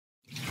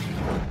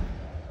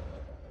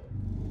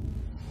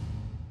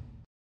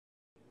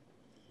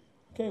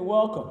Okay,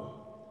 welcome.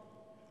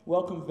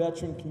 Welcome,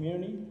 veteran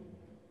community,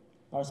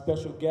 our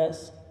special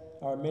guests,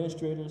 our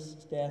administrators,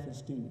 staff, and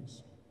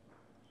students.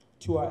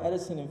 To our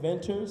Edison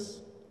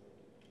inventors,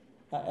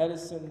 our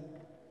Edison,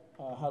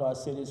 how do I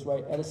say this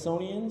right,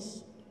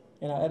 Edisonians,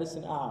 and our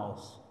Edison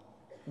Owls.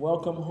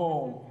 Welcome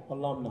home,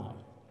 alumni.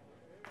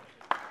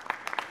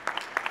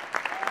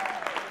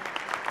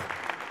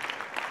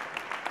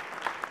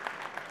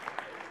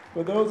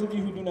 For those of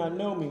you who do not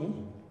know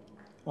me,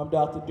 I'm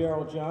Dr.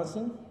 Darrell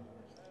Johnson.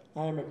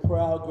 I am a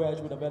proud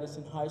graduate of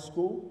Edison High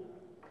School.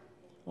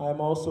 I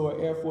am also an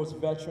Air Force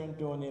veteran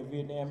during the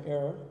Vietnam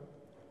era.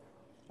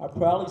 I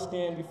proudly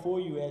stand before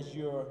you as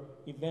your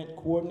event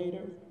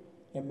coordinator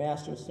and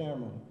master of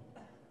ceremony.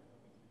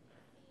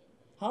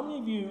 How many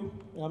of you,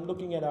 and I'm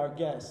looking at our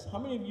guests, how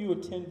many of you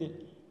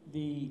attended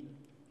the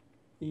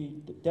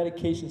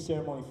dedication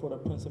ceremony for the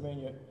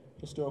Pennsylvania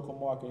Historical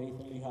Market,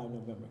 8th and Lehigh in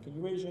November? Can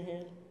you raise your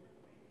hand?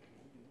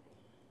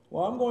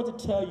 Well, I'm going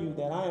to tell you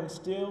that I am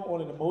still on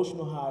an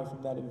emotional high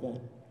from that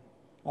event.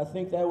 I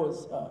think that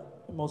was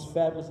the most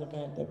fabulous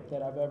event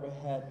that I've ever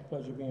had the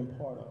pleasure of being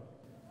part of.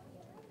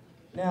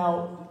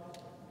 Now,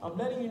 I'm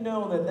letting you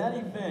know that that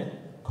event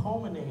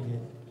culminated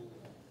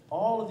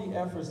all of the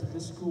efforts that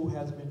this school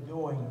has been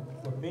doing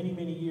for many,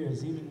 many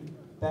years, even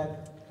back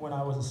when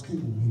I was a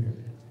student here.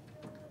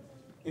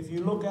 If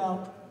you look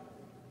out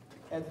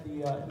at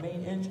the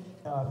main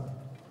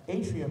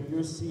atrium,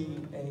 you'll see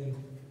a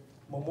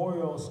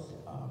memorial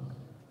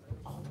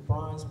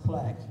bronze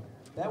plaque.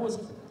 That was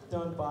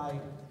done by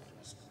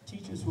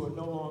teachers who are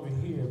no longer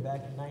here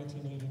back in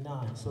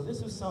 1989. So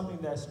this is something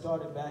that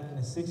started back in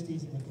the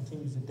 60s and it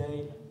continues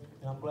today,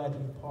 and I'm glad to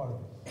be part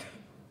of it.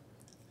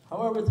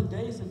 However,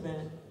 today's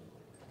event,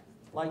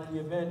 like the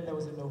event that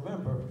was in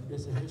November,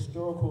 is a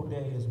historical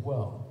day as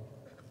well.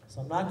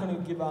 So I'm not going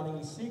to give out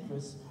any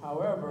secrets.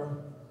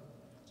 However,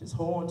 just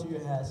hold on to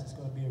your hats. It's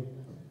going to be a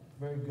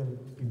very good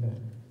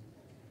event.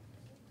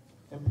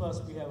 And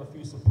plus, we have a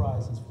few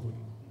surprises for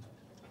you.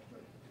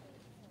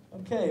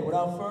 Okay,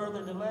 without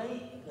further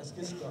delay, let's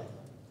get started.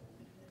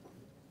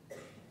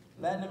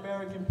 Latin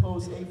American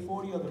Post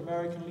 840 of the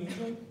American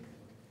Legion,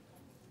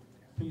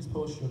 please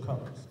post your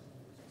colors.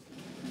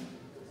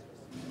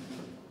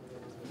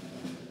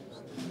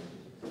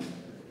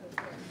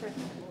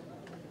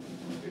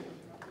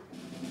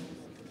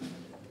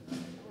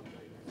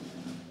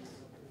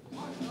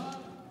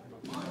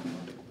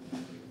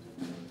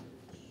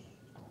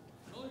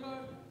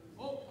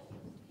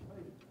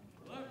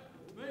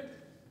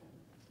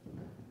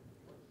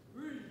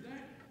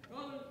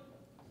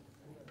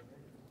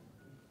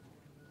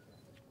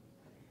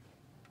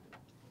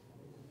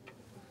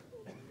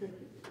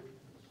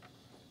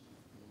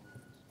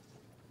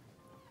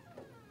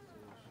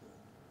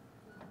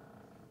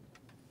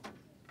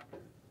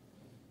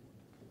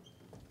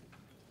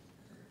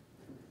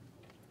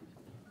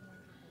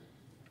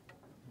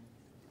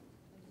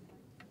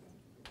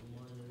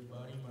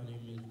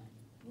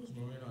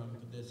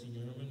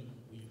 Senior Airman,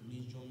 will you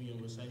please join me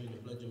in reciting the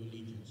Pledge of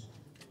Allegiance?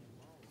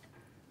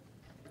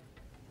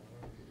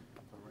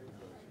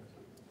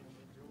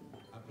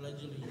 I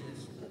pledge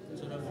allegiance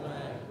to the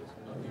flag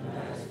of the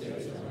United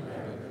States of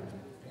America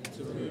and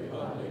to the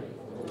republic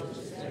for which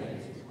it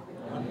stands,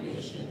 one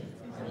nation,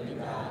 under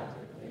God,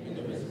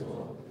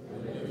 indivisible,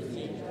 with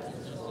liberty and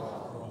justice for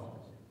all.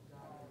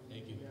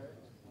 Thank you.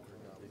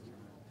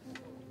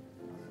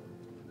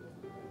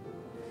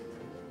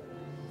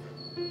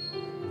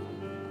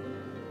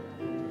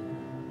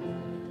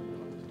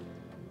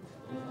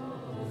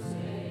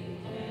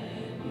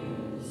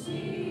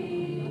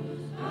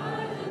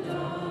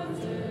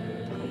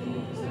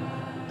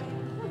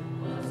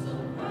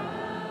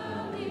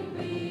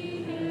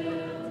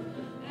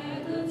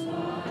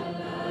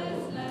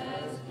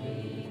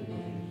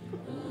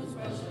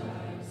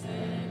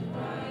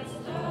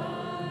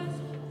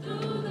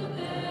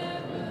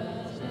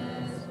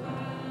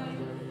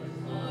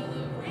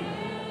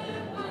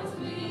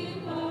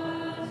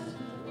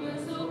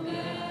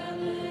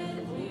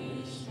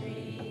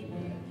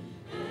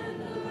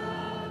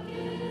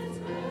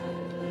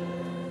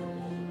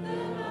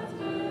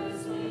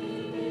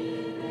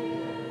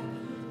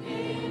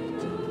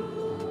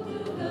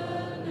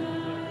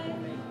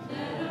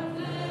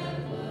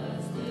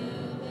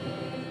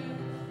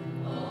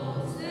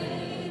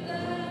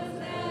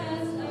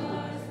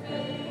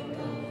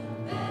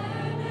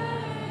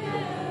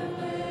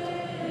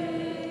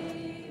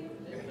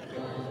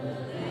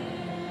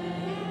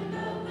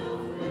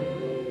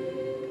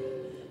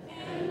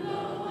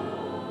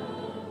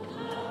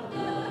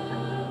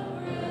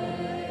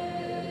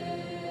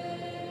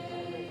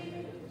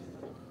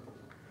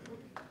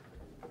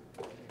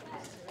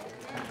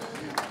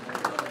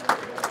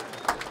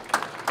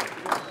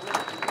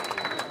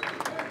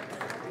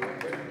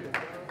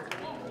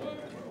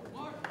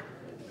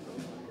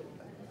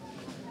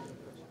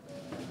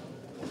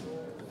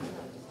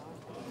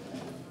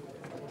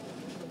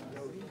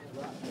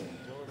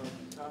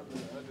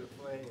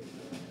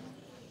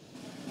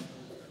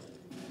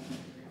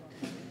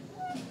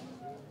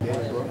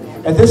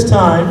 At this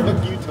time,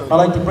 I'd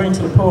like to bring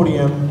to the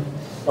podium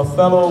a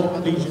fellow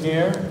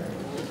Legionnaire,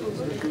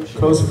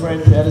 close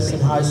friend to Edison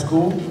High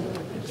School,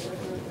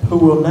 who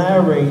will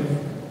narrate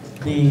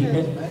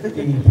the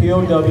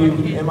POW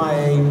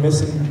MIA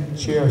Missing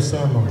Chair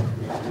ceremony.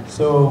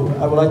 So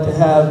I would like to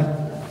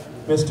have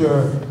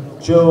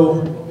Mr.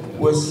 Joe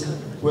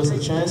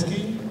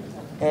Wisłaczynski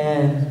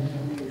and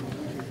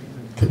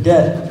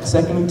Cadet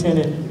Second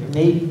Lieutenant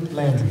Nate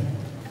Landry.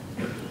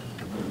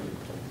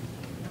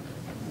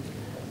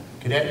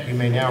 Cadet, you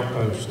may now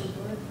post.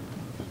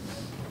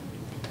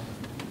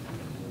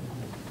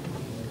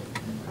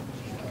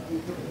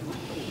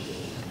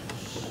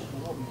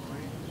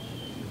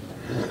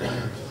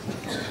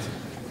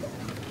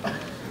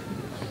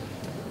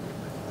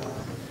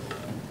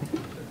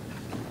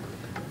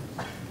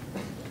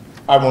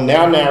 I will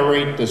now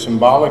narrate the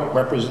symbolic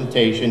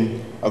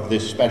representation of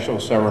this special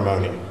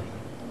ceremony.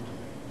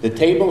 The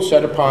table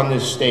set upon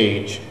this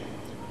stage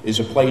is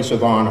a place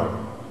of honor.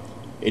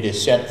 It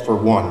is set for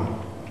one.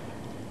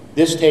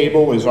 This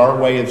table is our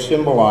way of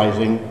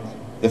symbolizing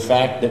the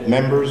fact that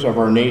members of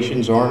our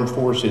nation's armed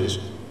forces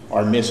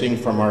are missing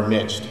from our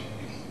midst.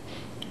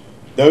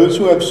 Those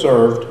who have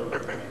served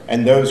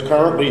and those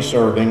currently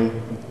serving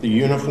the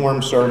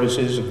uniformed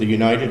services of the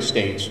United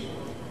States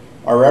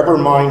are ever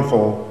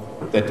mindful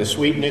that the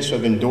sweetness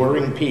of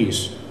enduring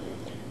peace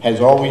has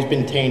always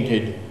been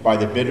tainted by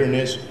the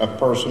bitterness of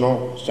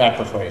personal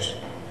sacrifice.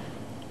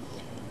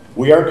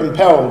 We are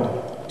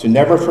compelled to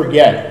never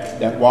forget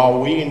that while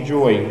we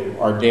enjoy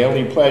our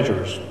daily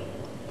pleasures,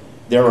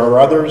 there are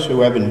others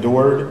who have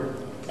endured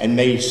and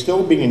may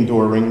still be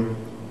enduring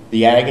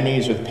the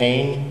agonies of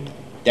pain,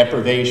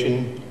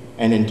 deprivation,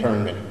 and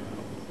internment.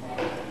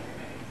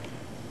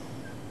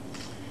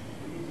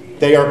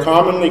 They are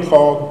commonly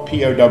called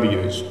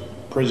POWs,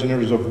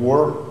 prisoners of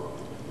war,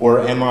 or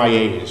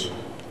MIAs,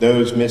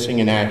 those missing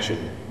in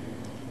action.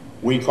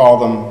 We call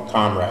them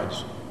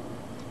comrades.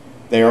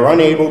 They are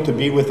unable to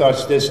be with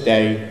us this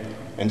day,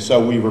 and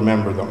so we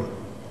remember them.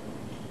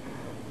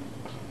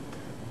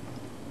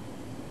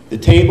 The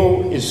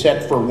table is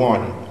set for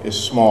one,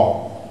 is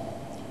small,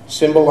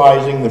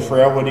 symbolizing the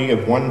frailty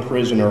of one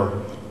prisoner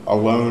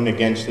alone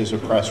against his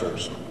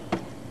oppressors.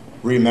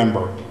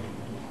 Remember.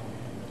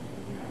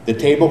 The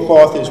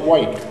tablecloth is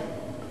white,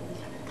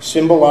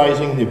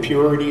 symbolizing the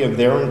purity of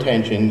their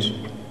intentions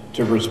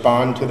to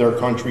respond to their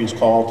country's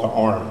call to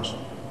arms.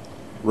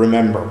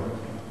 Remember.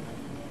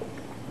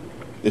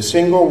 The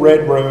single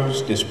red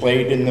rose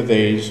displayed in the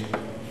vase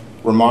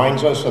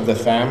reminds us of the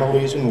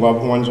families and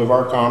loved ones of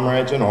our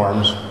comrades in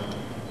arms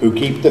who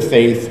keep the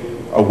faith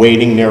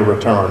awaiting their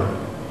return.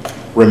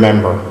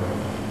 Remember.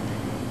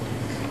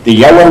 The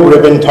yellow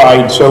ribbon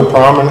tied so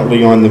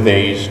prominently on the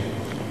vase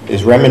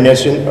is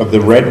reminiscent of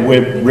the red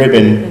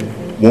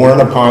ribbon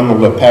worn upon the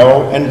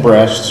lapel and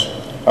breasts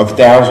of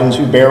thousands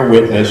who bear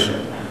witness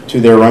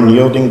to their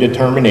unyielding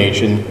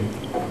determination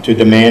to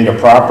demand a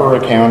proper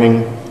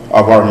accounting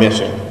of our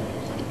missing.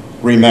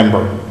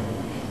 Remember.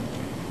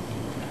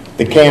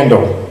 The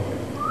candle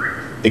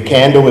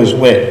is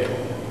lit,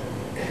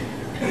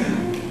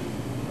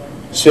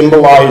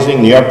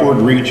 symbolizing the upward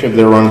reach of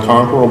their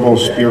unconquerable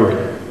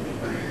spirit.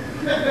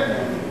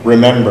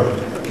 Remember.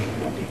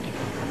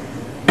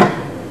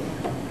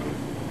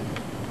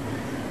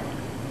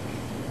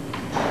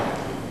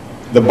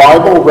 The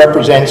Bible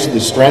represents the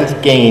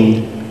strength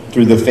gained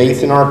through the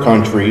faith in our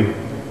country,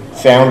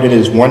 founded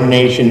as one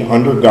nation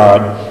under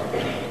God,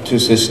 to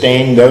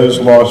sustain those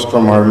lost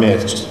from our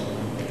midst.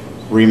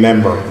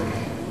 Remember.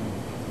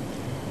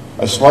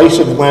 A slice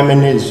of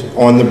lemon is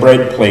on the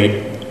bread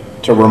plate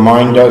to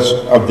remind us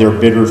of their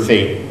bitter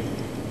fate.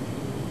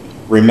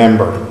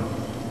 Remember.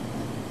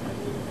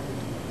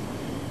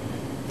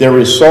 There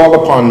is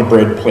salt upon the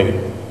bread plate,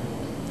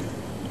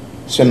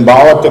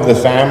 symbolic of the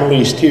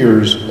family's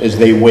tears as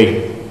they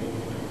wait.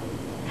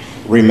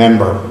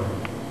 Remember.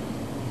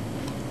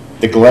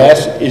 The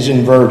glass is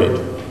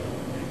inverted.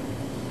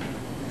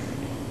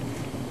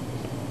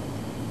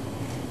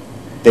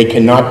 They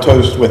cannot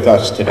toast with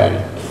us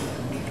today.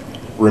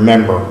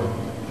 Remember.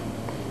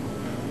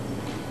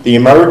 The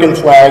American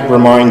flag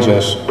reminds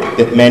us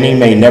that many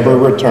may never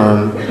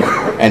return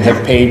and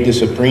have paid the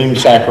supreme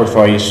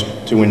sacrifice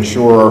to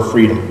ensure our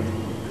freedom.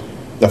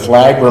 The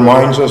flag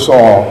reminds us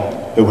all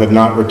who have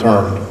not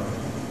returned.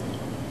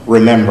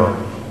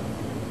 Remember.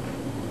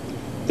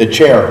 The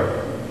chair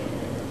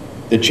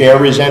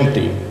is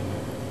empty.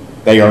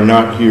 They are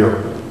not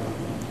here.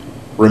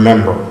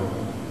 Remember.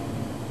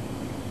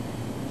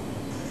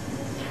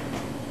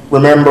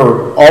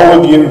 Remember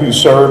all of you who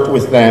served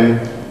with them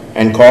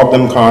and called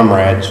them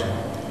comrades,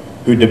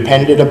 who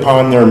depended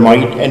upon their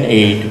might and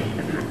aid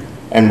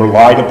and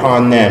relied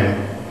upon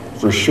them,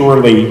 for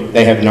surely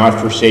they have not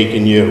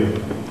forsaken you.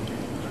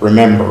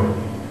 Remember.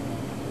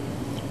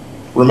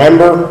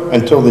 Remember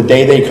until the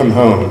day they come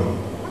home.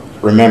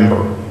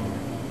 Remember.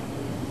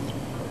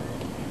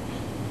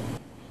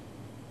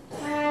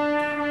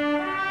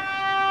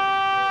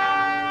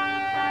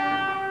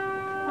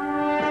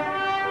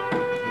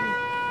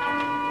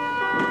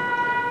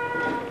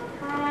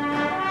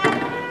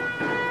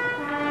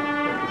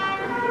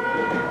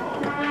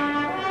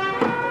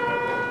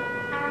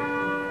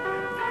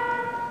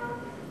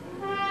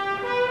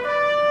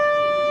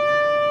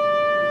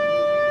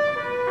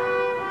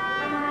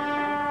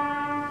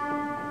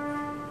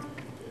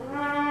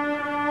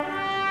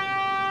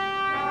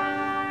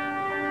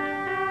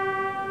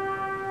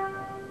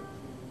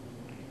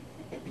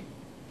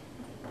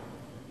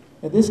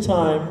 At this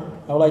time,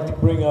 I would like to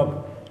bring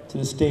up to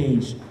the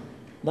stage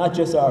not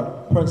just our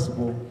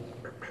principal,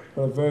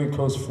 but a very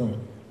close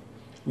friend.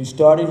 We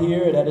started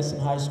here at Edison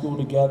High School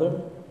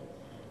together,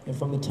 and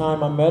from the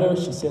time I met her,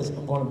 she says,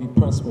 I'm going to be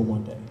principal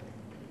one day.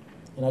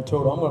 And I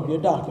told her, I'm going to be a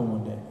doctor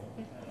one day.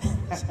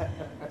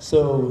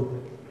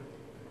 So,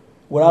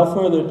 without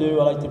further ado,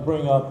 I'd like to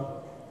bring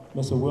up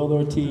Mr. Will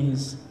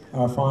Ortiz,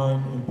 our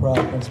fine and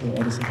proud principal at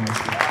Edison High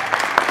School.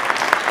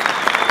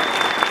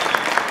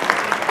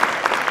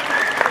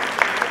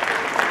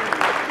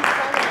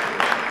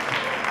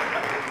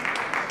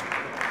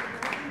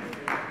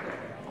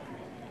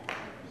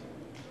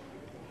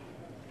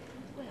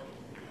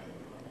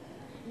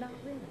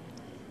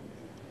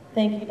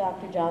 Thank you,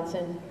 Dr.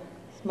 Johnson.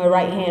 It's my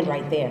right hand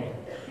right there.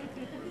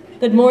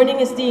 Good morning,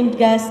 esteemed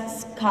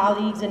guests,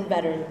 colleagues, and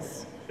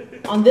veterans.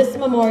 On this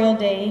Memorial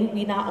Day,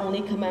 we not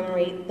only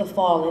commemorate the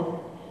fallen,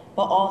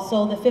 but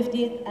also the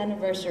 50th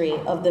anniversary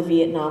of the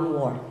Vietnam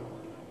War.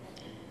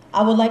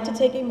 I would like to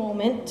take a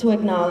moment to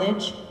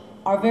acknowledge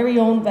our very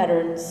own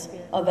veterans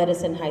of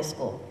Edison High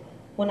School.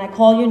 When I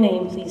call your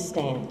name, please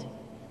stand.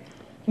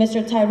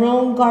 Mr.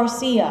 Tyrone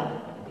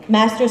Garcia,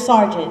 Master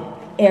Sergeant,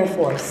 Air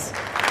Force.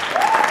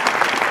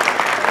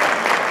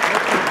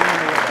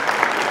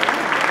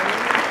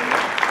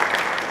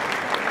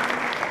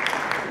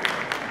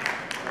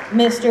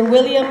 Mr.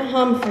 William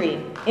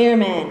Humphrey,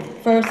 Airman,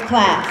 First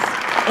Class,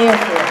 Air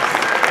Force.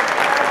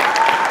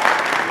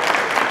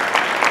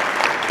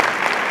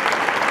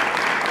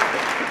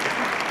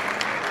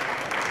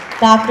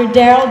 Dr.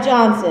 Darrell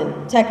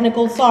Johnson,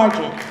 Technical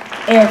Sergeant,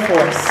 Air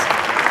Force.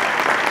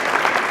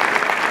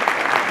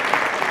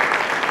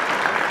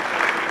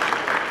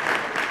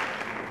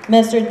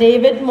 Mr.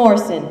 David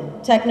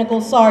Morrison,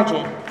 Technical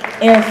Sergeant,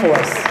 Air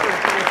Force.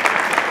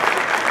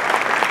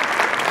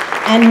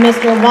 And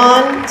Mr.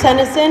 Juan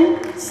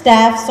Tennyson,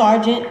 Staff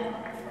Sergeant,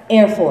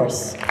 Air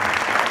Force.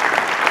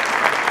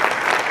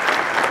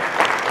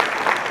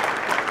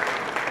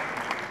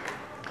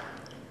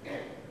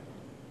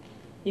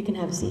 You can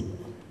have a seat.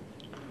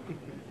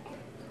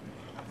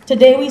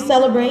 Today we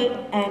celebrate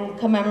and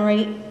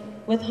commemorate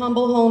with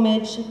humble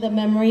homage the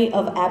memory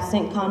of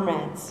absent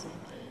comrades,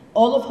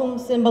 all of whom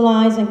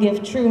symbolize and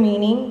give true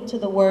meaning to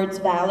the words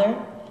valor,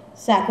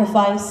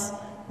 sacrifice,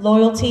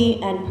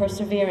 loyalty, and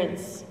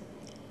perseverance.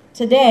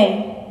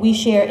 Today, we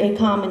share a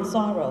common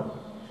sorrow,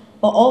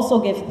 but also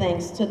give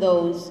thanks to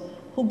those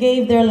who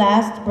gave their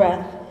last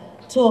breath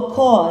to a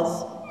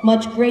cause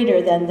much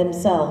greater than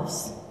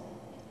themselves.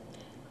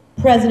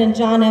 President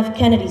John F.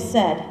 Kennedy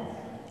said,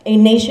 "A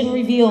nation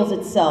reveals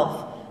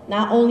itself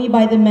not only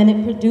by the men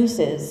it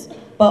produces,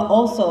 but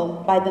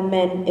also by the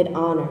men it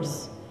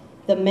honors,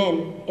 the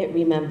men it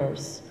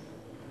remembers."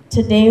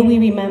 Today, we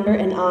remember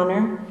and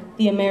honor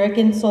the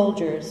American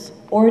soldiers,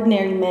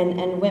 ordinary men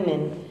and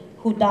women,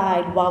 who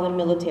died while in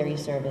military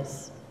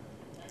service.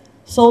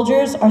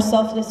 Soldiers are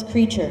selfless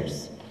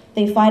creatures.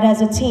 They fight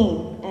as a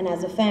team and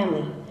as a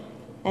family,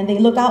 and they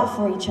look out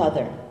for each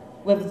other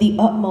with the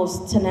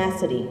utmost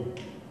tenacity,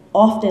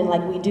 often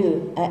like we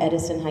do at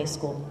Edison High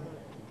School.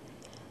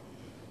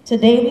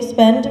 Today we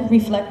spend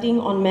reflecting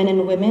on men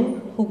and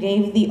women who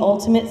gave the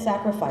ultimate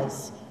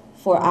sacrifice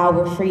for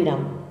our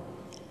freedom.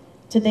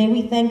 Today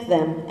we thank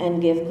them and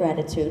give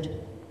gratitude.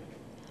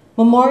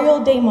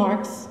 Memorial Day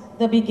marks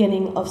the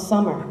beginning of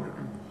summer,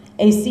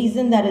 a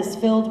season that is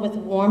filled with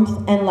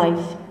warmth and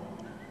life.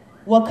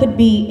 What could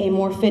be a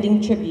more fitting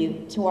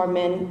tribute to our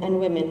men and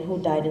women who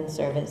died in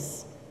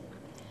service?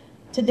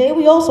 Today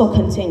we also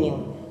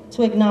continue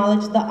to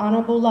acknowledge the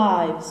honorable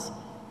lives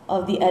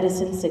of the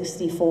Edison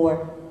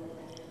 64.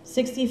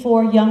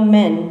 64 young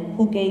men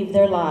who gave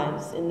their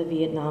lives in the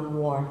Vietnam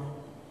War.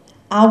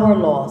 Our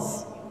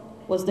loss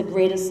was the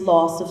greatest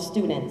loss of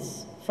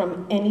students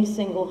from any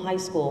single high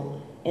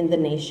school in the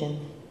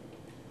nation.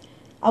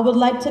 I would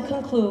like to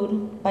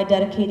conclude by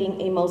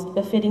dedicating a most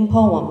befitting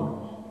poem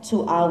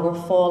to our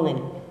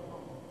fallen.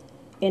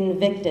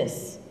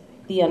 Invictus,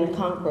 the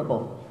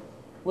unconquerable,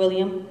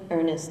 William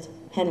Ernest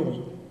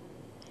Henley.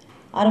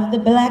 Out of the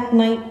black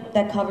night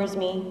that covers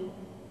me,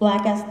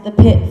 black as the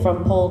pit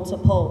from pole to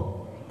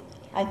pole,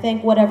 I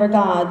thank whatever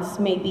gods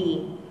may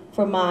be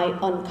for my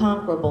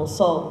unconquerable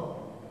soul.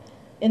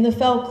 In the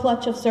fell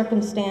clutch of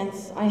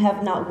circumstance, I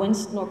have not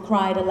winced nor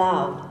cried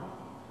aloud.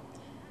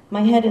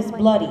 My head is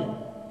bloody,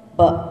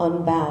 but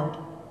unbowed.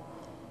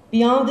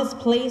 Beyond this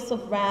place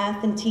of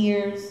wrath and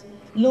tears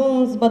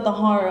looms but the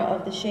horror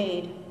of the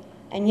shade,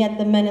 and yet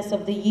the menace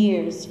of the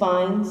years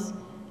finds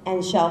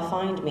and shall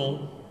find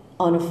me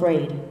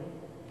unafraid.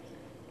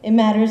 It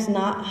matters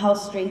not how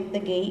straight the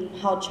gate,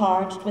 how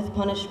charged with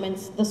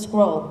punishments the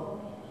scroll.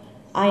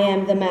 I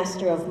am the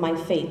master of my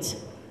fate.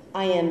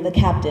 I am the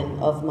captain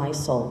of my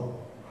soul.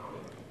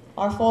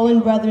 Our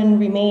fallen brethren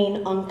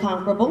remain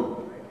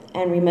unconquerable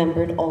and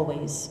remembered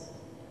always.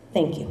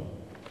 Thank you.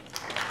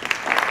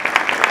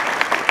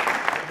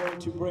 I'm going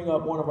to bring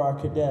up one of our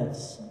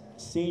cadets,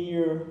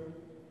 Senior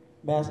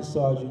Master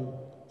Sergeant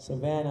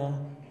Savannah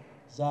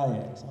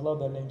Zayas. I love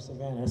that name,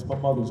 Savannah. That's my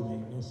mother's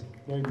name. That's a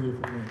very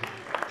beautiful name.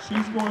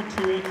 She's going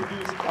to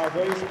introduce our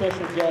very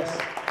special guest,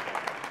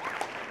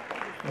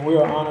 and we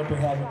are honored to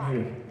have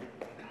him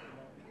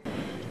here.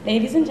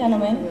 Ladies and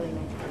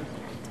gentlemen,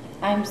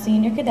 I'm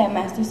Senior Cadet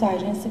Master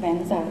Sergeant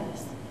Savannah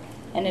Zales,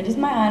 and it is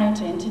my honor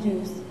to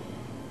introduce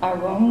our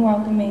warm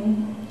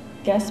welcoming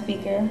guest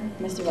speaker,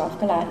 Mr. Ralph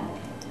Galati.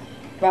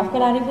 Ralph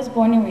Galati was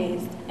born and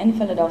raised in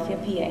Philadelphia,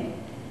 PA.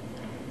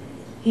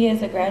 He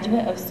is a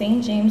graduate of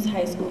St. James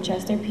High School,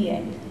 Chester,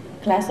 PA,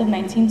 class of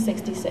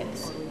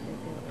 1966.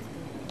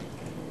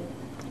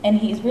 And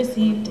he's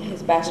received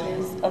his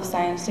Bachelor's of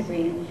Science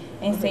degree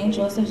in St.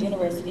 Joseph's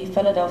University,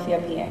 Philadelphia,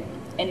 PA,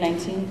 in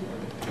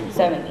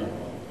 1970,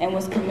 and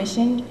was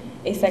commissioned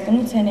a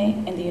second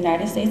lieutenant in the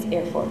United States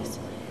Air Force.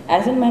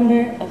 As a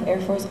member of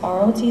Air Force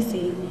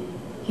ROTC,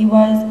 he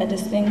was a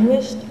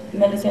distinguished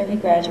military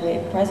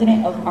graduate,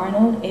 president of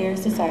Arnold Air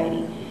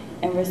Society,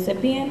 and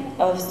recipient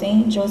of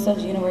St.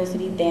 Joseph's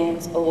University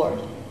Dance Award.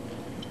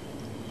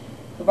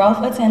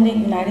 Ralph attended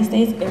United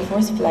States Air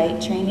Force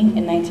flight training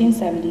in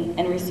 1970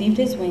 and received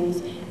his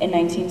wings in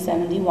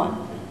 1971.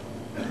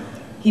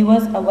 He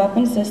was a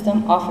weapons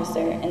system officer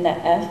in the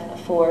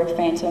F-4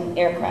 Phantom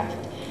aircraft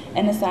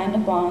and assigned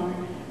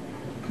upon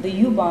the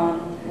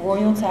U-Bon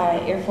Royal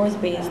Thai Air Force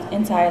Base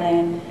in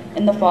Thailand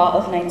in the fall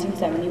of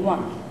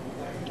 1971.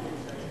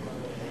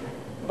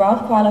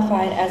 Ralph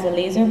qualified as a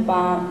laser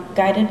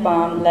guided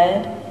bomb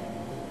lead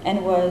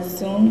and was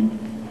soon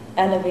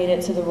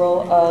elevated to the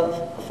role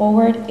of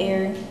forward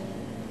air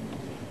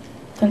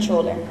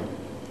controller.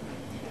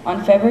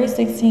 On February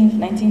 16,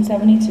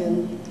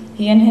 1972,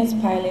 he and his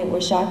pilot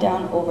were shot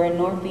down over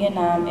North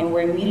Vietnam and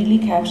were immediately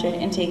captured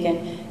and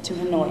taken to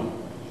Hanoi.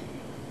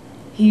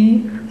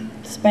 He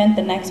spent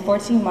the next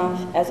 14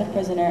 months as a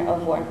prisoner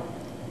of war.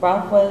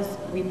 Ralph was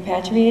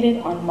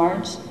repatriated on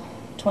March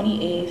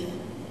 28,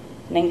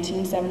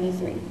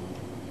 1973.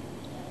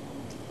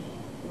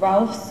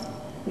 Ralph's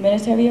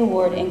military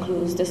award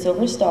includes the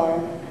Silver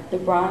Star, the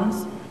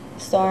Bronze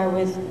Star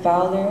with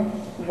Valor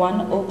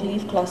 1 Oak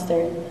Leaf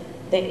Cluster,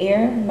 the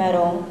Air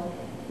Medal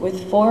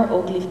with 4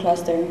 Oak Leaf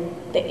Cluster,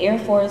 the Air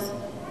Force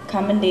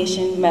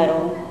Commendation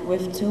Medal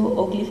with 2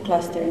 Oak Leaf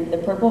Cluster, the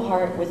Purple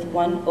Heart with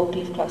 1 Oak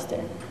Leaf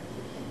Cluster.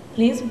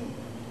 Please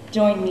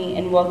join me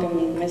in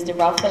welcoming Mr.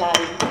 Ralph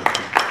Galati.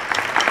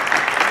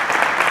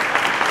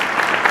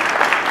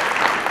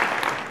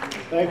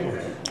 Thank you.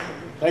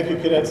 Thank you,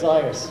 Cadet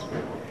Zayas.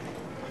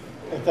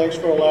 And thanks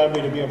for allowing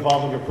me to be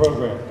involved in your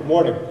program. Good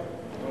morning.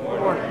 Good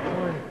morning.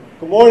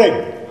 Good morning.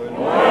 Good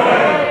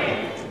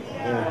morning.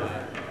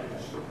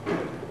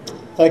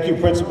 Thank you,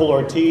 Principal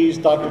Ortiz,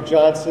 Dr.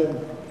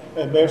 Johnson,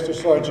 and Master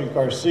Sergeant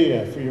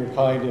Garcia for your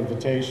kind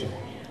invitation.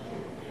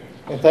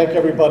 And thank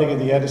everybody in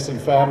the Edison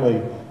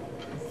family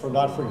for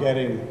not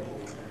forgetting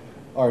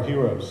our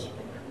heroes.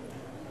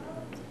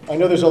 I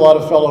know there's a lot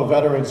of fellow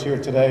veterans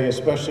here today,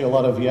 especially a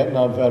lot of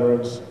Vietnam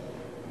veterans.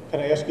 Can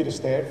I ask you to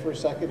stand for a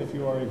second if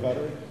you are a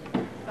veteran?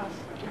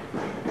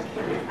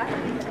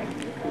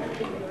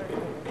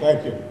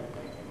 Thank you.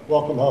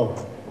 Welcome home.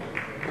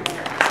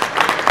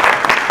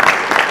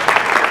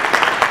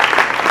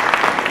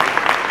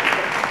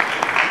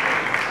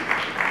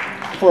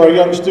 For our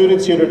young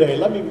students here today,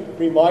 let me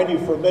remind you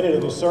for a minute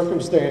of the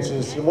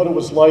circumstances and what it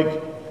was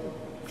like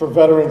for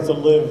veterans that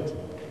lived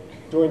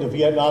during the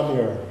Vietnam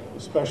era,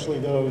 especially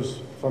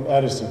those from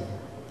Edison.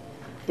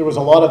 There was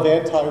a lot of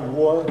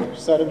anti-war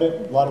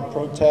sentiment, a lot of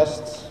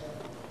protests.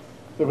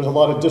 There was a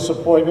lot of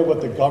disappointment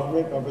with the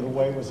government over the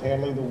way it was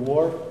handling the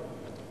war.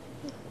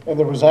 And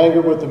there was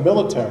anger with the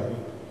military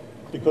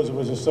because it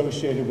was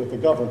associated with the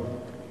government.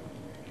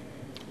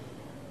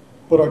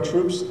 But our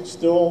troops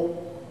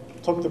still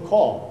took the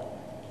call.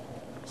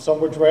 Some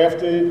were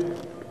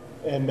drafted,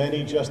 and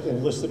many just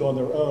enlisted on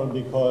their own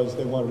because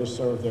they wanted to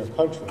serve their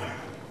country,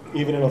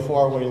 even in a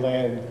faraway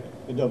land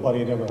that nobody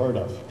had ever heard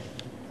of.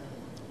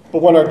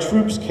 But when our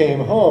troops came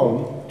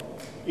home,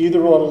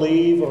 either on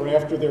leave or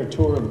after their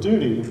tour of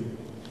duty,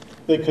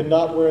 they could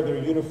not wear their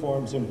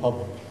uniforms in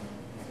public.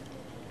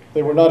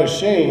 They were not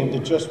ashamed,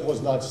 it just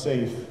was not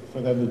safe for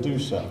them to do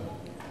so.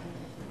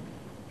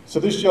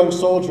 So this young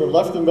soldier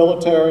left the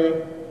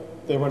military.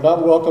 They were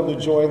not welcome to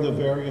join the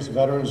various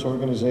veterans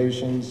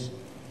organizations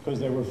because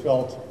they were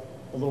felt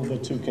a little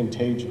bit too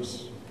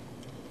contagious.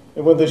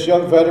 And when this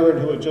young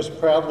veteran who had just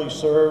proudly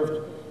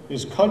served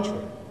his country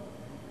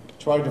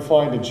tried to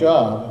find a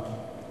job,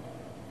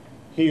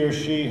 he or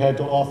she had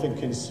to often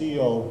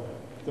conceal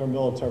their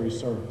military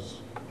service.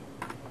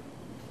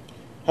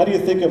 How do you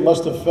think it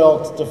must have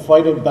felt to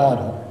fight in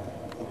battle,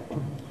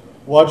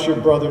 watch your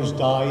brothers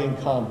die in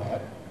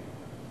combat,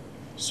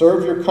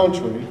 serve your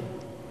country,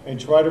 and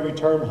try to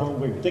return home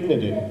with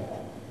dignity,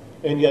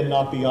 and yet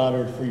not be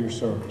honored for your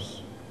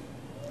service?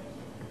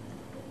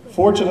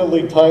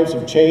 Fortunately, times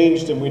have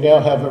changed, and we now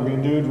have a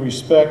renewed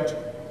respect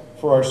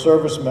for our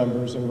service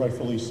members, and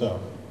rightfully so.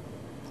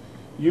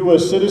 You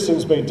as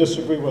citizens may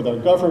disagree with our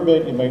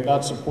government, you may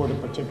not support a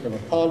particular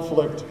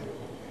conflict,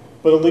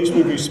 but at least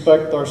we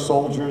respect our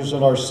soldiers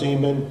and our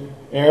seamen,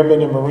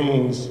 airmen and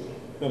Marines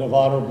that have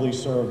honorably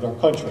served our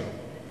country.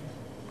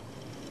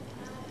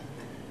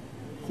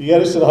 The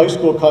Edison High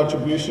School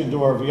contribution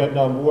to our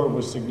Vietnam War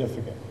was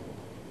significant,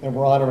 and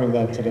we're honoring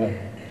that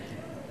today.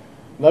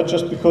 Not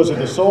just because of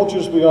the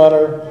soldiers we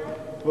honor,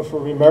 but for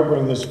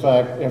remembering this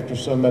fact after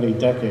so many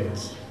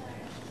decades.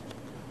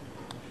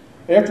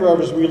 After I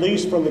was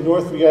released from the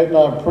North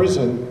Vietnam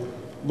prison,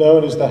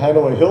 known as the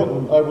Hanoi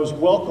Hilton, I was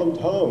welcomed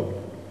home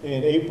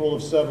in April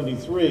of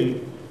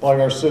 '73 by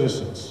our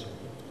citizens.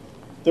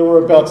 There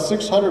were about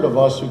 600 of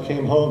us who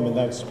came home in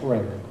that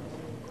spring.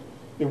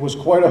 It was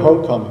quite a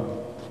homecoming,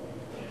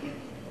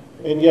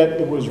 and yet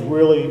it was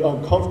really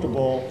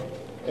uncomfortable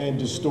and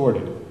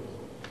distorted.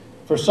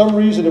 For some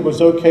reason, it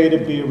was okay to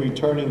be a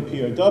returning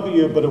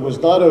POW, but it was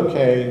not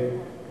okay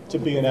to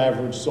be an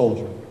average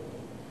soldier.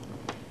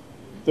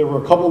 There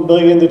were a couple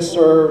million that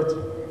served,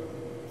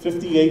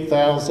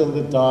 58,000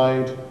 that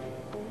died,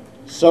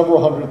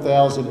 several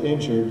 100,000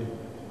 injured,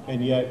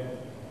 and yet,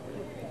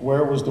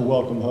 where was the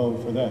welcome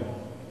home for them?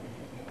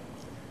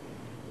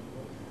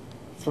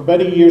 For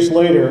many years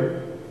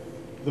later,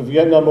 the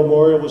Vietnam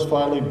Memorial was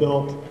finally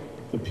built.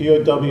 The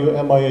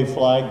POW MIA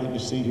flag that you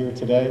see here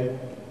today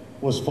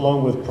was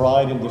flown with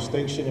pride and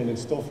distinction, and it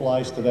still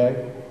flies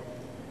today.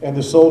 And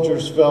the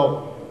soldiers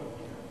felt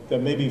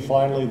that maybe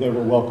finally they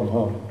were welcome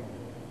home.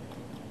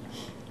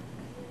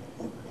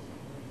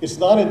 It's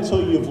not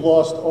until you've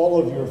lost all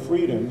of your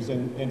freedoms,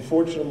 and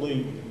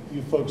fortunately,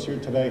 you folks here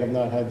today have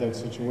not had that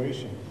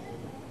situation.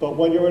 But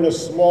when you're in a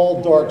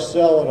small, dark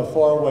cell in a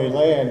faraway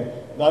land,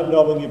 not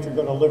knowing if you're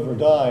going to live or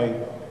die,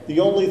 the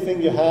only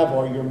thing you have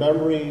are your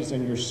memories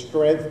and your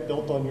strength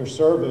built on your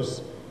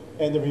service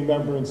and the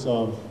remembrance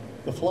of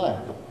the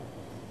flag.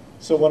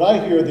 So when I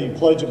hear the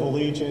Pledge of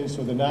Allegiance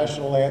or the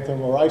national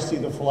anthem, or I see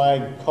the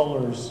flag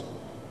colors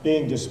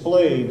being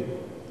displayed,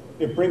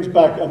 it brings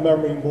back a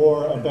memory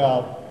more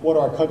about what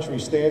our country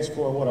stands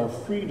for, what our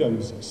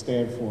freedoms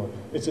stand for.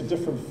 It's a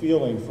different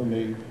feeling for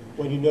me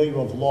when you know you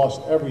have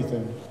lost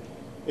everything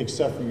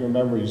except for your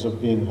memories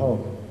of being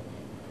home.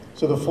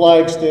 So the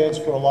flag stands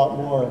for a lot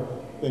more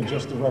than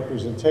just a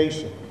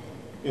representation.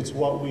 It's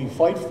what we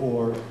fight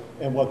for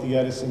and what the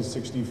Edison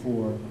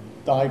 64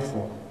 died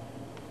for.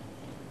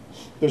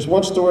 There's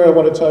one story I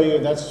want to tell you,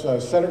 and that's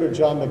Senator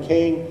John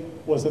McCain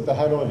was at the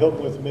Hanoi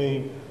Hilton with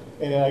me,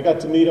 and I got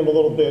to meet him a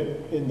little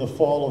bit in the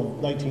fall of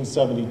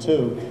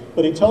 1972.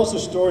 But he tells the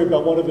story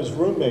about one of his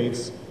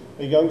roommates,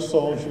 a young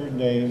soldier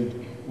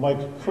named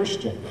Mike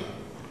Christian.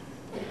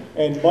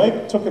 And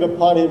Mike took it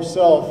upon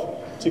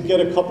himself to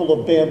get a couple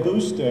of bamboo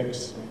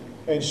sticks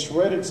and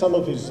shredded some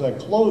of his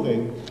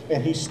clothing,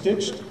 and he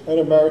stitched an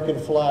American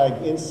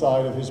flag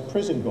inside of his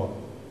prison garb.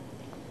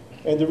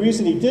 And the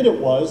reason he did it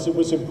was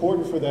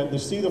important for them to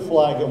see the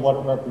flag and what it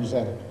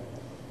represented.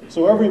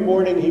 So every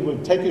morning he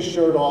would take his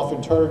shirt off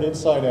and turn it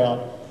inside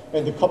out,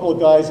 and the couple of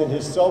guys in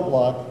his cell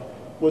block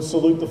would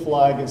salute the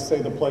flag and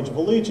say the Pledge of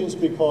Allegiance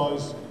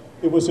because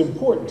it was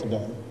important to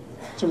them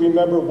to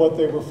remember what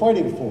they were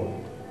fighting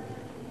for.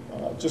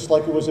 Just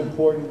like it was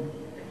important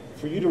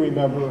for you to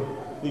remember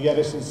the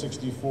Edison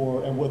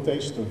 64 and what they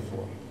stood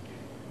for.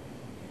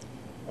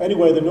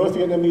 Anyway, the North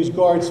Vietnamese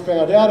guards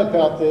found out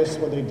about this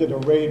when they did a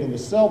raid in the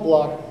cell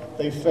block.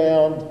 They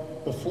found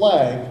the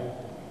flag,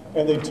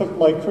 and they took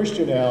Mike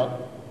Christian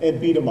out and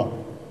beat him up.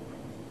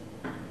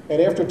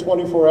 And after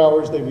 24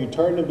 hours, they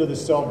returned him to the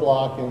cell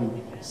block,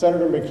 and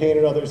Senator McCain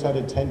and others had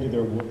to tend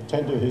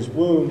to his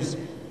wounds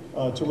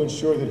to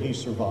ensure that he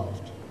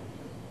survived.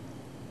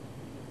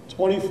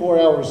 24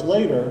 hours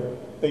later,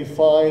 they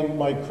find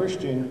Mike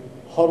Christian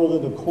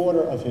huddled in the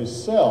corner of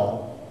his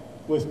cell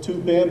with two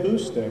bamboo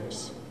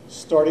sticks,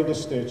 starting to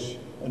stitch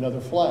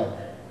another flag.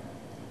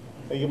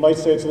 Now, you might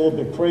say it's a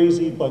little bit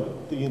crazy,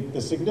 but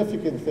the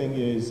significant thing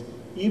is,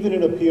 even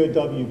in a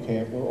POW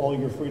camp where all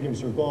your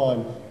freedoms are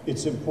gone,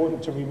 it's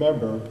important to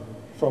remember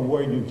from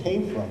where you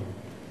came from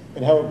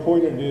and how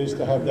important it is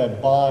to have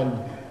that bond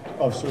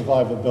of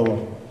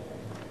survivability.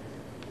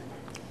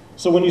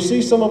 So when you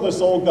see some of us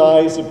old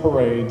guys at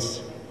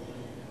parades,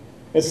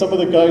 and some of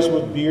the guys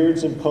with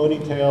beards and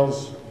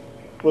ponytails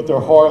with their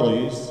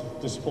Harleys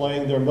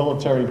displaying their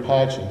military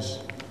patches,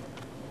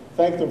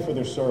 thank them for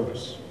their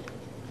service.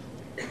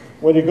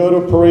 When you go to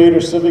a parade or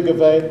civic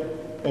event,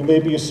 and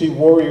maybe you see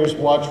warriors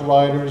watch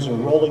riders or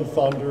rolling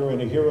thunder and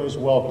a hero's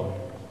welcome,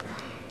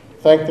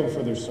 thank them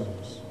for their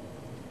service.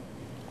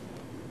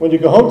 When you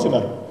go home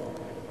tonight,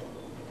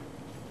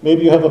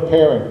 maybe you have a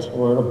parent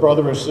or a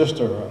brother or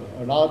sister,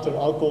 an aunt, an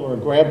uncle, or a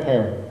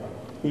grandparent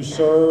who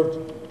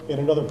served in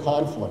another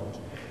conflict,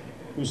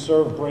 who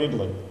served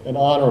bravely and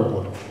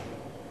honorably.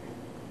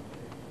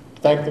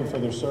 Thank them for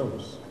their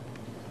service.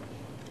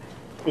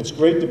 It's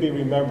great to be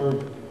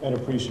remembered and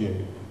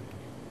appreciated.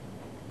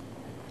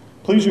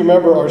 Please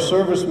remember our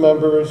service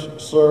members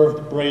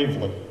served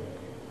bravely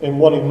and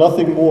wanting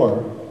nothing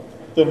more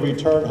than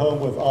return home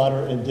with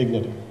honor and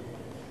dignity.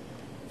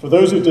 For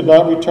those who did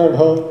not return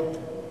home,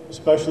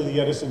 especially the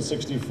Edison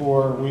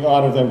 64, we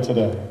honor them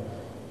today.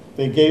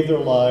 They gave their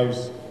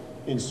lives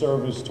in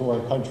service to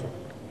our country.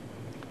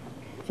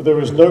 For there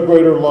is no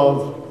greater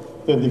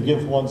love than to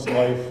give one's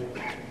life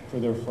for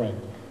their friend.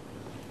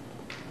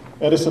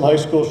 Edison High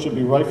School should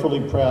be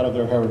rightfully proud of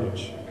their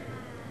heritage.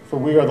 for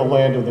we are the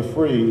land of the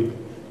free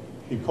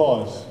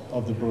because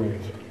of the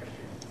brave.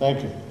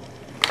 Thank you.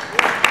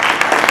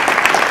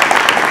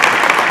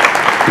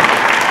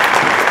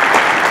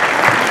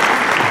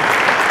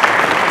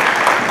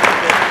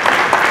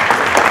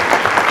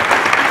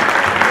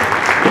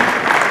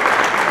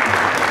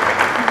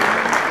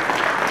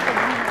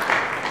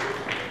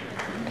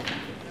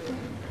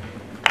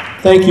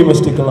 Thank you,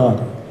 Mr.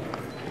 Galati.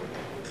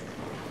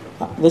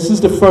 This is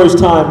the first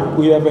time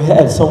we ever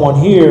had someone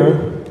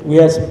here. We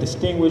had some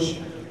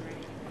distinguished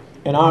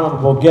and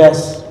honorable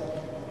guests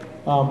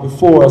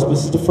before us, but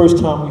this is the first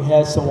time we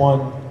had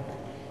someone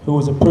who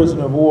was a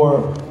prisoner of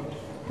war,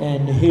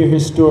 and to hear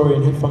his story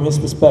and from his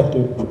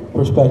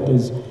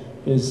perspectives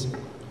is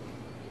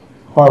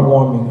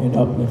heartwarming and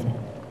uplifting.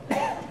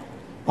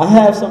 I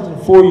have something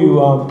for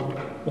you,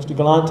 Mr.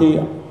 Galante.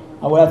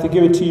 I will have to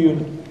give it to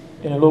you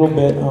in a little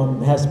bit.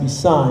 It has to be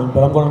signed,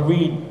 but I'm going to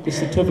read the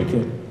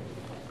certificate.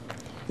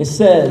 It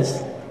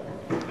says,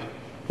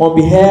 on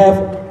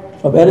behalf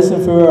of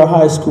Edison Ferreira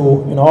High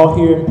School and all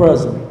here and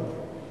present,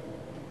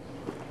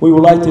 we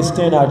would like to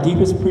extend our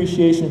deepest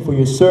appreciation for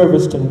your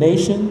service to the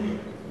nation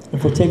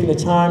and for taking the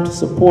time to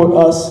support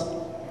us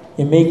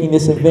in making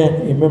this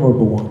event a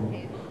memorable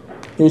one.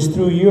 It is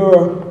through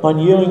your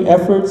unyielding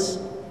efforts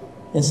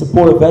and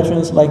support of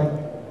veterans like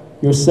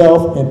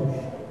yourself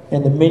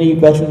and the many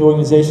veteran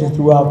organizations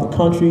throughout the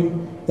country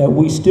that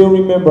we still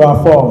remember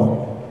our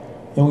fallen,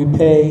 and we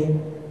pay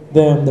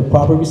them the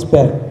proper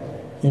respect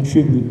and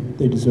tribute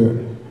they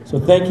deserve. So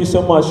thank you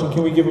so much, and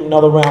can we give them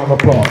another round of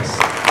applause?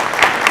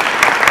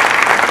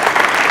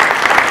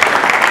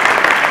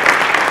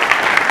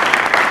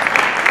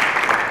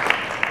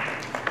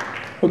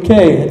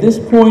 Okay, at this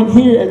point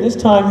here, at this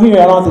time here,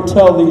 I don't have to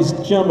tell these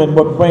gentlemen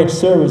what branch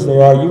service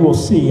they are. You will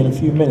see in a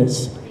few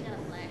minutes.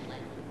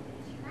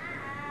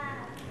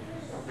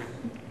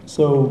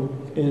 So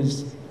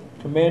is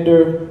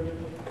Commander,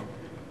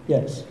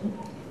 yes,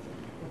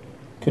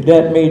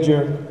 Cadet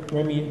Major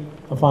Remy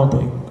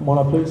Afante. Come on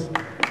up, please.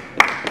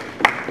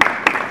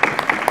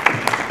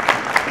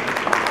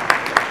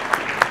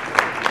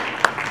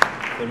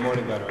 Good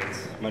morning,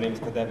 veterans. My name is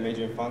Cadet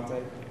Major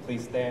Infante.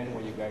 Please stand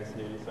when you guys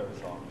hear your service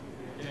song.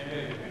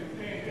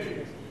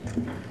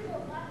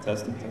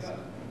 Testing, testing.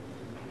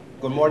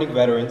 Good morning,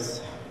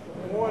 veterans.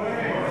 Good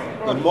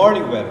morning. Good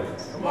morning,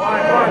 veterans. Good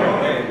morning.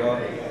 There you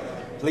go.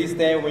 Please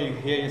stand when you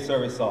hear your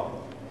service song.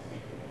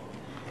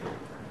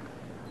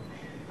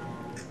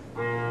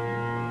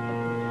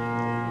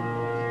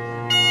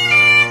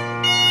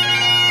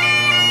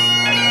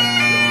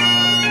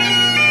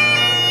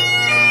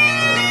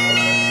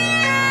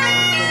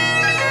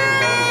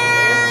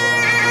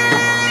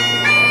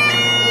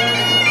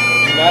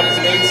 United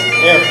States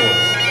Air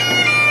Force.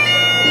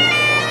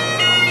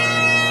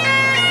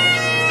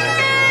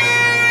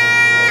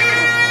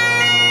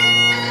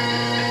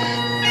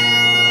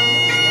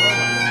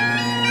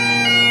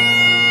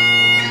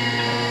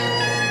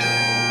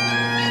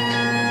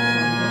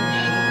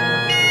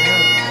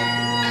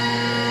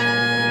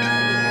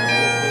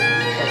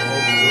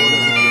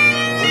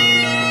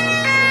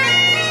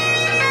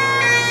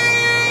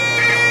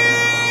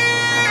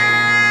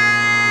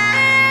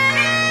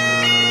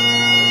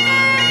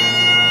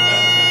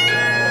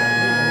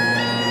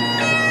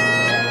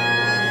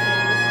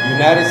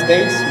 United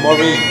States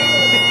Marine.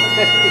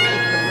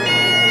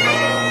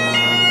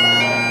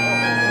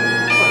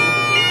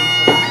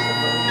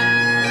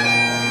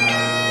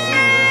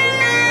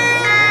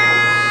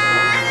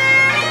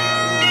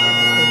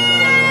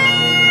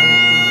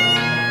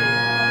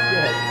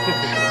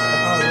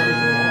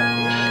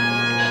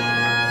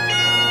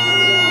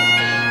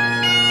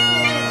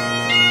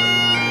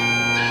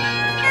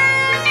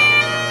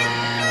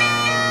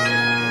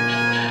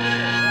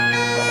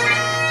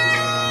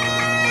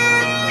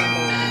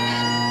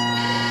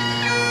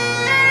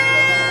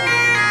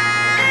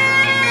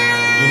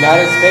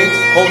 United States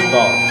Coast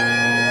Guard.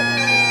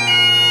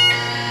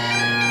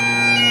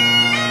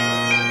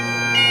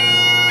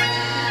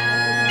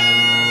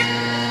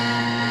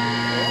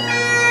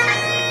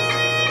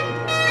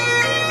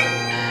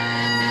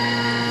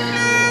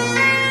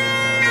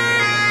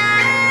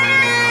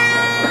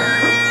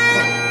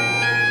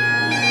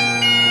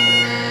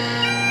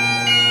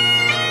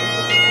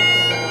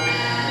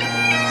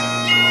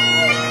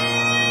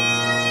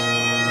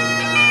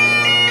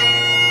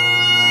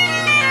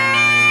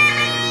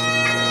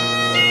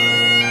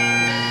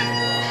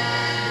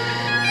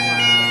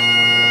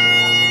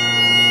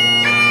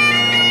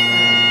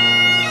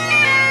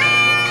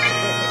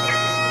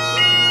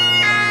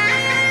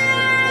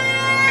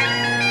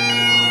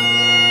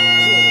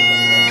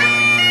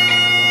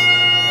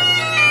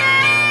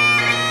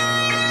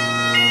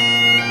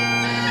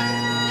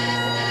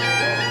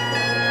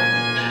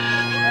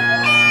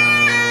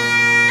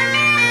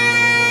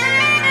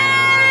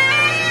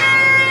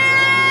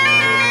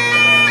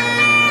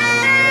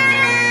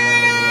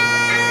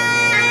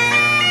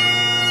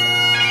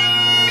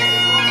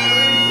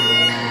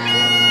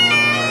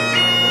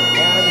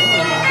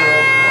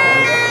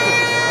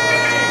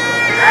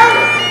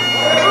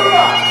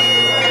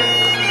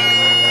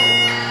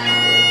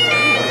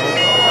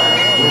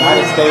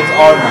 States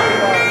Army.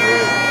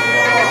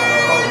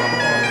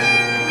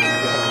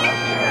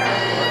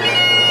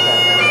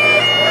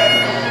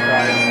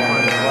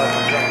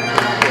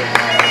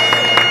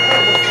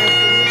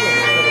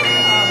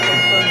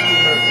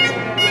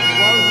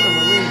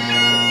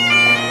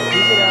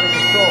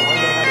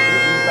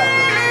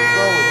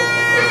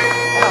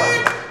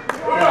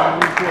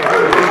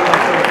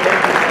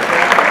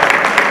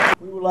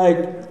 We would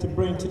like to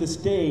bring to the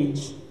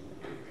stage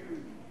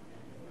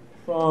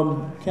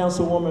from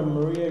Councilwoman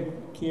Maria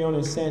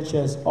Quinones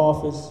Sanchez's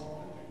office,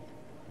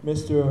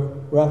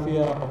 Mr.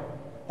 Rafael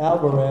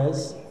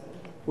Alvarez.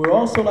 We'd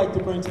also like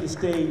to bring to the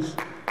stage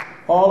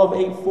all of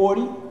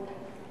 840,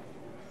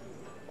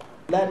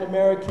 Latin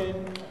American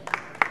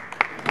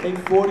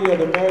 840 of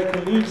the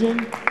American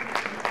Legion.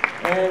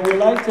 And we'd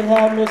like to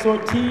have Ms.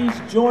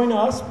 Ortiz join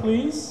us,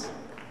 please.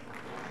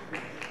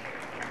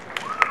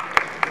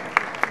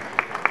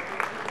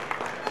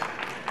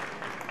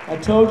 I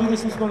told you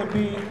this was going to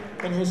be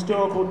an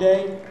historical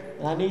day,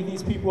 and I need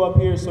these people up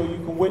here so you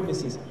can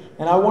witness this.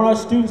 And I want our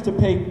students to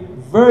pay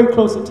very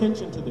close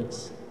attention to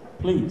this,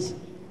 please.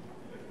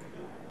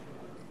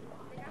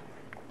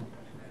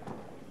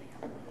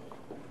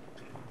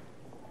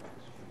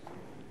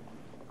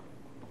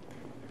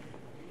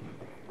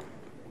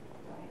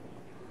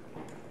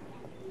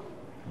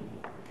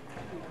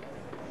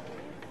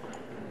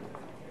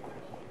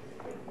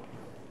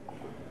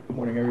 Good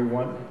morning,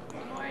 everyone.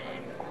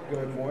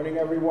 Good morning,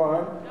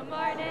 everyone. Good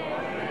morning.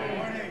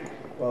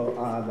 Well,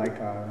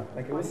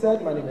 like it was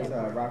said, my name is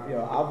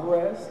Rafael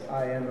Alvarez.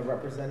 I am a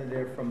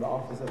representative from the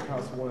office of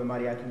Councilwoman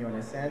Maria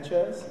Quinones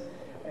Sanchez.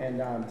 And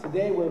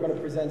today we're going to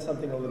present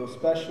something a little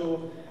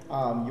special.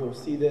 You'll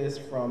see this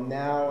from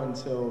now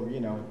until,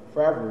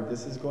 forever.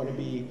 This is going to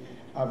be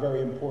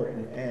very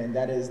important. And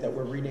that is that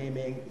we're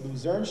renaming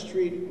Luzerne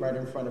Street right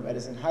in front of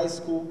Edison High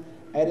School,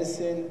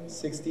 Edison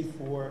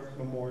 64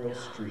 Memorial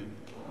Street.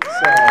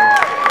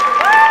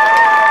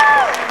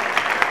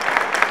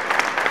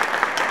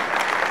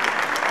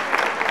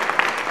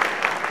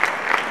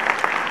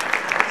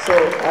 So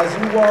as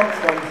you walk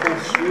from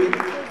 5th Street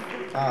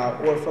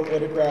or from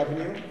Whitaker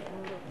Avenue,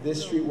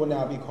 this street will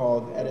now be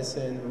called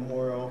Edison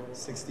Memorial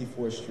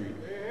 64th Street.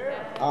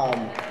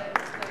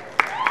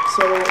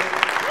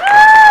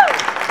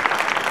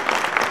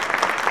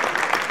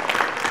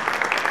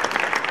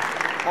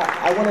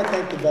 I want to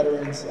thank the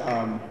veterans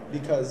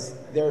because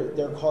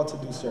they're called to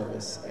do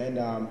service. And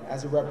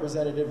as a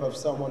representative of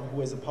someone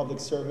who is a public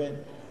servant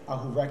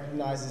who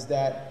recognizes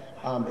that,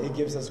 it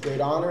gives us great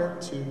honor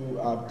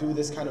to do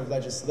this kind of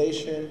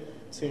legislation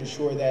to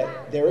ensure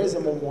that there is a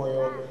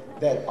memorial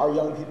that our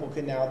young people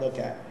can now look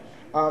at.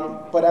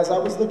 But as I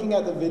was looking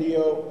at the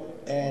video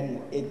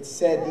and it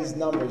said these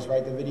numbers,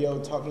 right? The video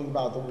talking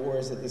about the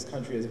wars that this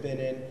country has been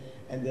in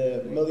and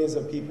the millions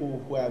of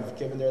people who have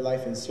given their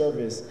life in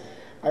service,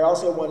 I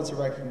also wanted to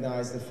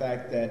recognize the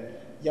fact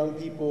that young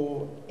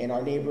people in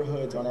our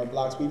neighborhoods, on our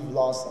blocks, we've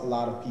lost a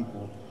lot of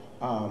people.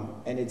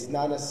 And it's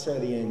not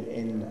necessarily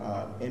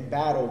in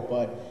battle,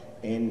 but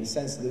in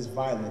senseless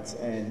violence.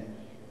 And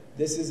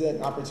this is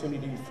an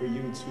opportunity for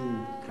you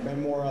to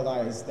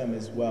memorialize them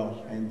as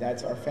well. And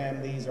that's our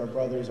families, our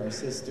brothers, our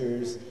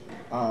sisters.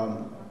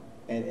 And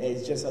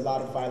it's just a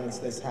lot of violence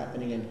that's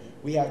happening. And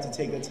we have to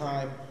take the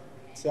time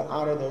to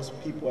honor those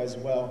people as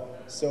well.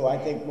 So I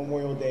think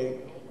Memorial Day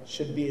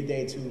should be a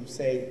day to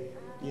say,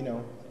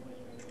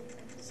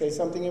 say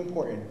something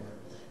important.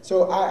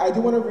 So I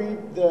do want to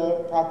read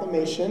the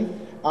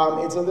proclamation.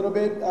 It's a little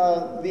bit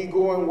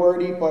legal and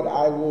wordy, but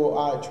I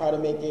will try to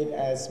make it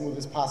as smooth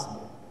as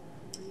possible.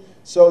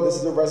 So this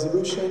is a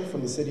resolution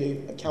from the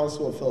City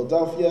Council of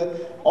Philadelphia,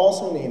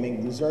 also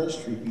naming Luzerne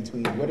Street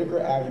between Whitaker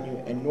Avenue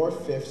and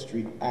North 5th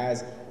Street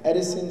as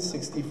Edison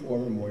 64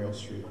 Memorial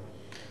Street,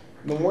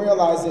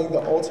 memorializing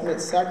the ultimate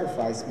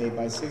sacrifice made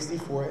by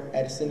 64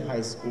 Edison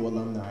High School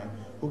alumni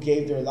who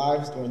gave their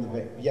lives during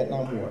the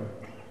Vietnam War.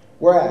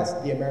 Whereas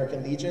the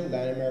American Legion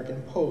Latin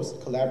American Post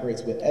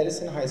collaborates with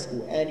Edison High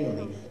School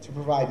annually to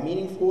provide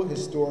meaningful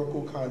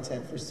historical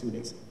content for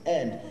students,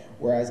 and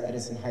whereas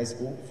Edison High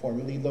School,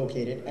 formerly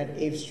located at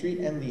 8th Street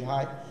and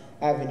Lehigh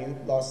Avenue,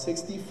 lost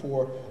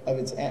 64 of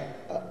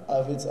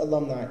its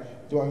alumni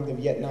during the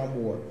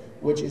Vietnam War,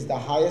 which is the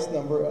highest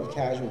number of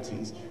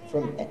casualties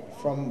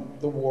from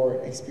the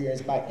war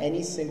experienced by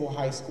any single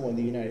high school in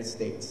the United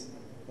States.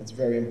 That's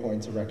very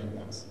important to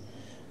recognize.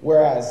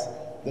 Whereas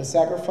the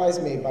sacrifice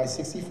made by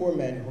 64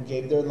 men who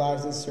gave their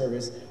lives in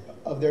service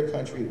of their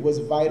country was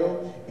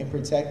vital in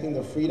protecting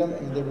the freedom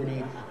and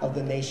liberty of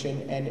the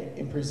nation and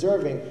in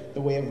preserving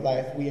the way of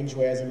life we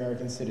enjoy as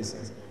American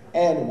citizens.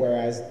 And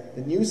whereas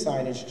the new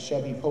signage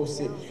shall be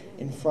posted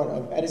in front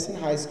of Edison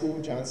High School,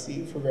 John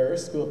C. Ferreira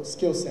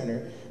Skill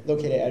Center,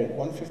 located at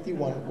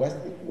 151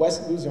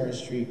 West Luzerne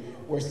Street,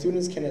 where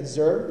students can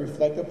observe,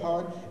 reflect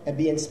upon, and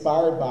be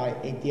inspired by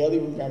a daily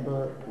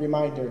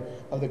reminder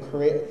of the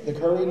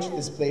courage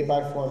displayed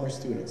by former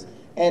students.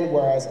 And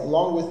whereas,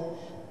 along with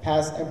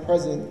past and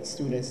present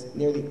students,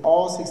 nearly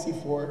all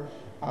 64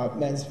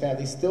 men's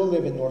families still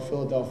live in North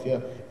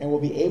Philadelphia and will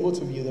be able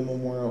to view the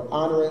memorial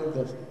honoring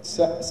the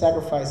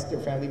sacrifice their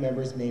family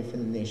members made for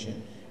the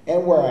nation.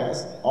 And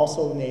whereas,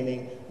 also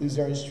naming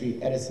Luzerne Street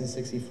Edison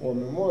 64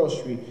 Memorial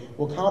Street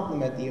will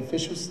complement the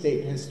official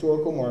state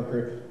historical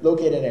marker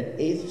located at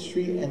 8th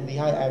Street and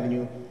Lehigh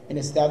Avenue in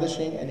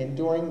establishing an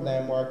enduring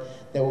landmark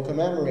that will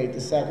commemorate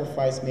the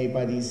sacrifice made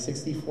by these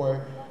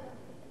 64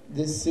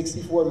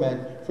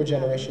 men for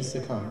generations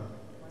to come.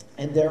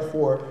 And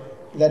therefore,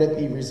 let it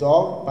be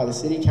resolved by the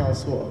City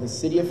Council of the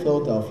City of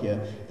Philadelphia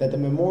that the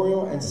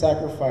memorial and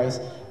sacrifice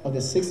of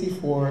the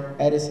 64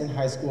 Edison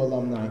High School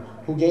alumni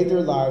who gave their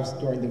lives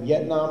during the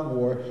Vietnam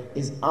War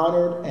is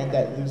honored, and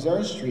that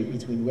Luzerne Street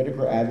between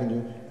Whitaker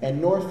Avenue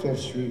and North 5th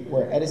Street,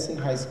 where Edison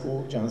High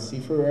School John C.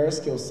 Ferreira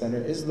Skills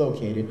Center is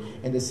located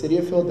in the City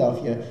of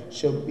Philadelphia,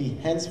 shall be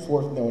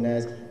henceforth known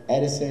as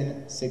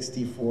Edison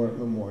 64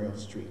 Memorial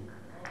Street.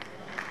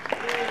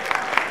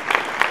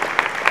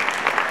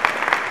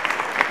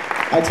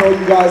 I told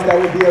you guys that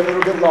would be a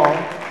little bit long,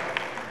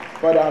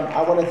 but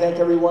I want to thank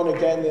everyone.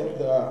 Again,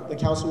 the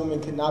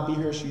councilwoman could not be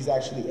here. She's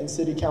actually in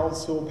City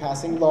Council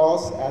passing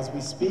laws as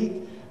we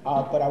speak,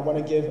 but I want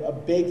to give a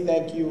big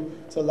thank you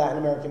to Latin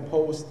American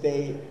Post.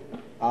 They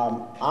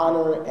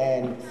honor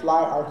and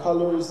fly our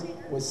colors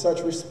with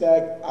such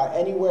respect.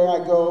 Anywhere I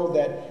go,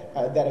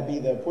 that'd be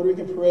the Puerto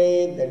Rican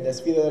Parade, the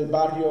Desfile del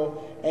Barrio,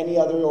 any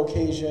other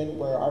occasion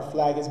where our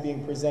flag is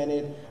being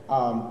presented,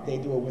 they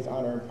do it with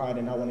honor and pride,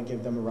 and I want to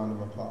give them a round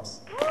of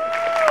applause.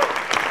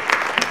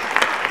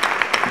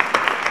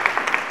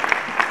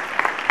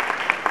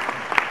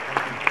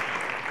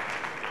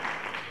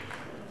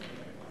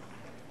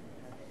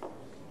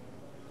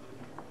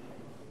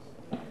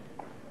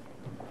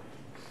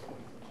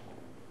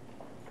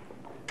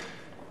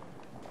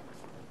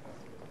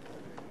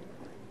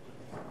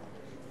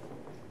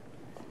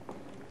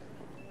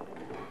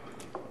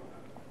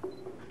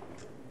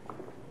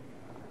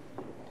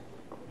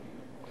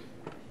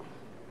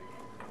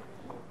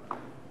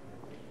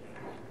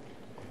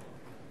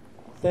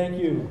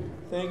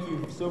 Thank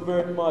you so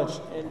very much.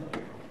 And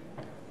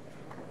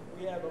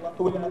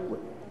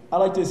I'd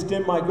like to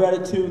extend my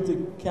gratitude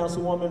to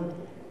Councilwoman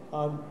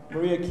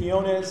Maria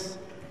Quiones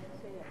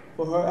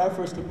for her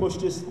efforts to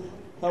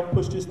help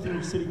push this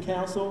through City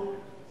Council.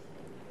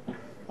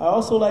 I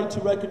also like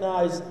to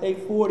recognize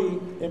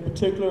 840, in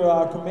particular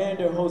our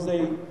commander, Jose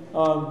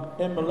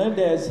M.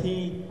 Melendez.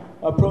 He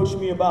approached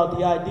me about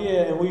the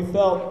idea, and we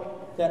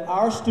felt that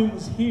our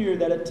students here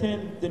that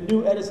attend the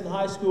new Edison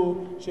High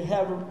School should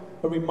have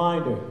a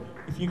reminder.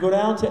 If you go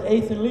down to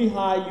 8th and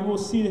Lehigh, you will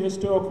see the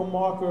historical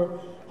marker.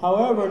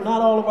 However,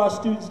 not all of our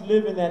students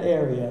live in that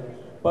area,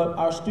 but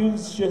our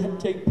students should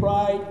take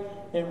pride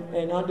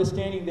in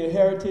understanding their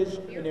heritage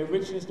and the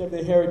richness of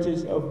their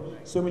heritage of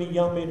so many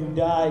young men who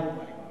died,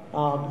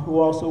 who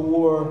also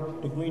wore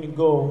the green and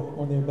gold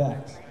on their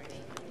backs.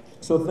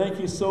 So thank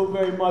you so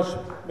very much,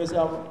 Ms.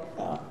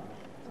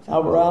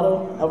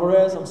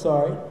 Alvarez, I'm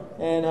sorry.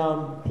 And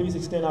please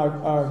extend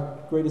our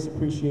greatest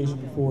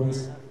appreciation for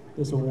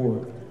this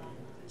award.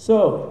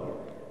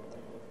 So,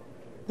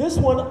 this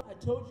one, I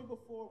told you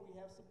before, we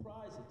have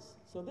surprises.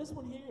 So this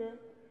one here,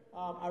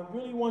 I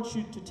really want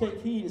you to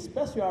take heed,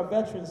 especially our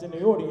veterans in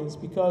the audience,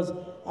 because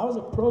I was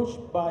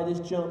approached by this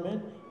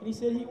gentleman, and he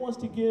said he wants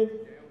to give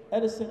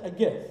Edison a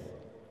gift,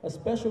 a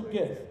special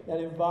gift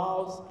that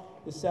involves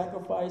the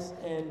sacrifice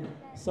and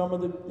some of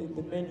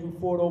the men who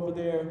fought over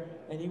there,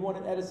 and he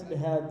wanted Edison to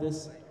have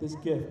this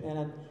gift.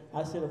 And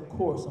I said, of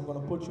course, I'm going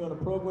to put you on a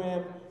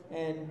program,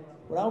 and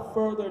without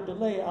further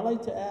delay, I'd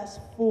like to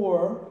ask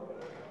for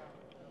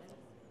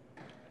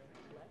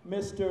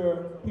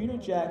Mr. Peter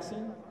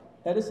Jackson,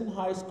 Edison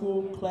High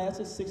School, class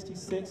of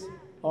 '66,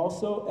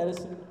 also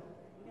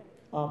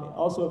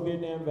also a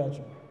Vietnam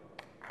veteran.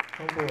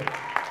 On board.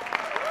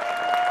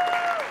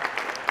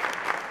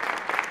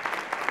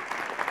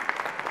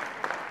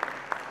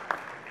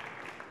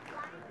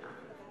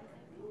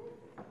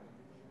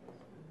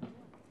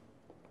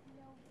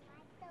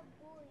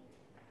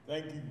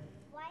 Thank you.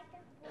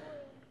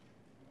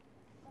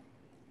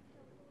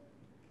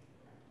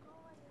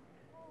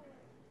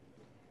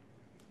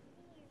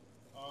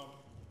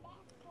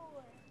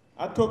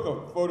 I took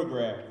a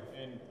photograph,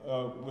 and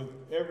with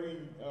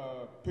every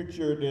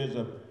picture there's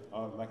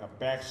like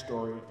a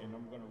backstory, and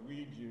I'm going to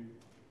read you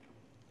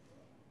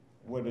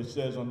what it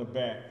says on the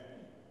back.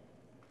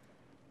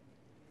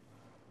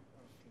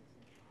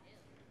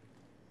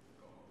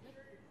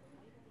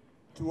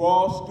 To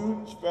all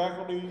students,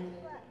 faculty,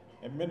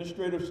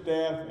 administrative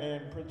staff,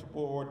 and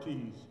Principal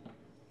Ortiz.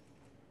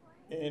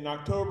 In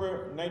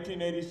October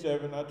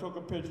 1987, I took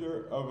a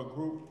picture of a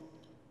group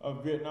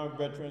of Vietnam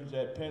veterans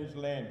at Penn's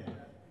Landing.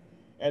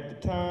 At the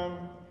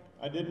time,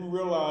 I didn't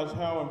realize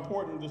how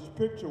important this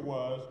picture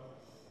was,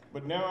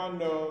 but now I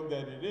know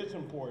that it is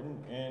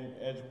important and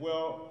as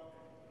well,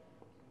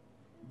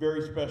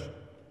 very special.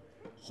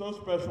 So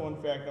special, in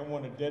fact, I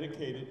want to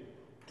dedicate it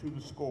to the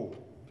school.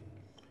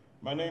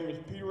 My name is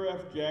Peter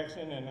F.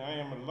 Jackson, and I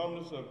am an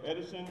alumnus of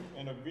Edison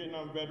and a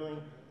Vietnam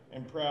veteran,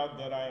 and proud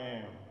that I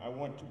am. I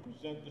want to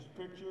present this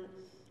picture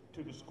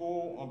to the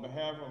school on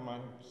behalf of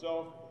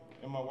myself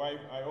and my wife,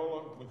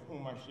 Iola, with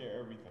whom I share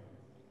everything.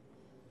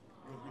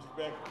 With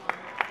respect,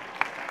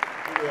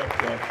 to the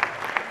FJ.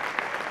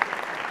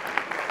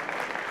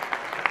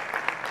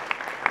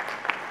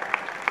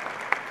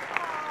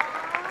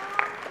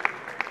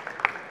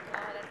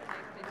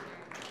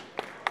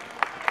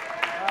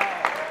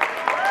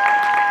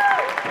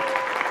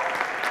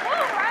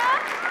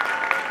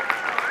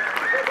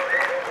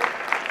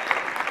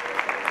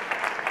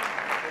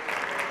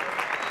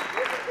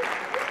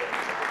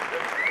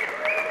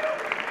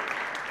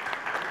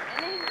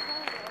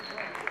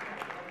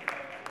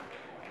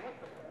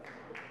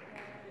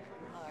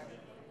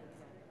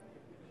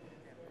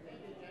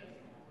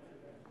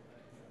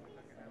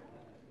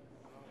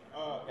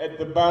 At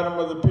the bottom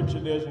of the picture,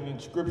 there's an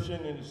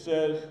inscription, and it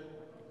says,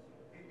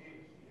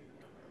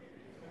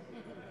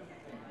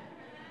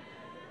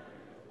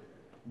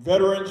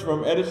 "Veterans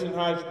from Edison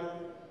High School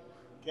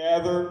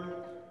gathered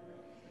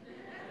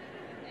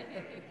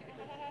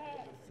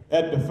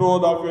at the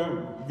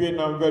Philadelphia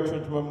Vietnam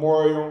Veterans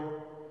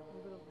Memorial,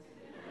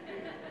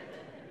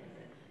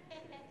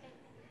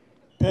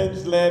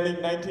 Penn's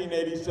Landing,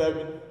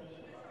 1987.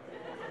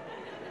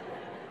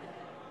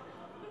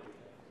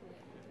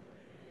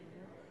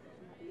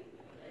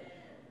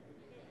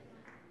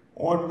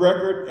 On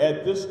record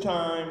at this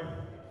time,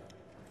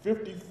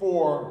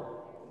 54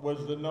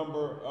 was the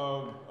number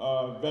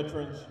of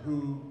veterans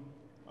who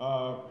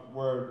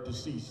were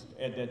deceased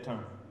at that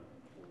time.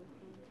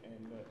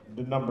 And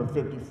the number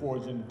 54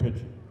 is in the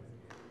picture.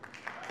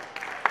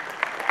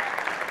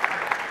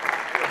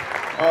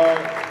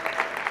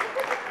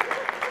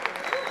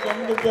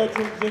 Some of the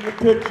veterans in the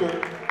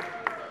picture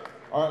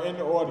are in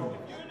the audience.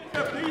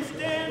 Please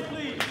stand,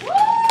 please.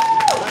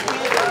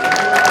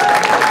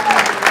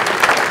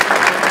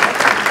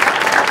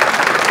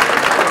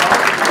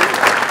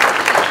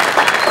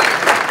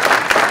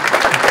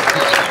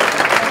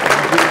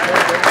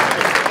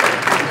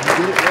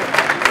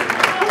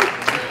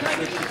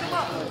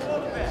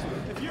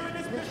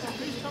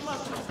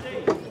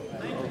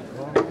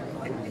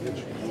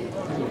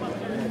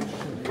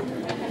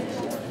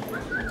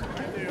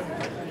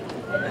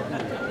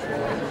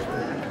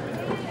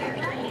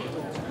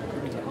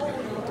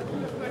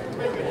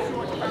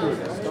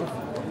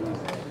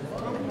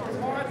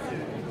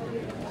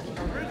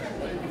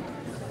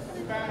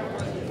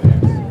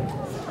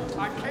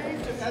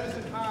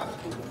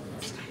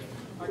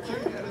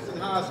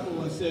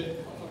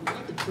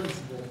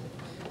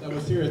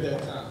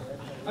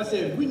 I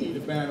said, we need a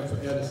banner for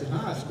Edison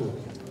High School.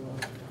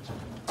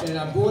 And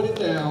I brought it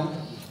down,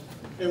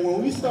 and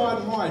when we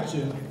started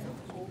marching,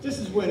 this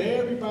is when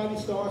everybody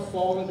started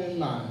falling in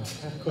line,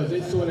 because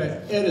they saw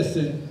that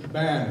Edison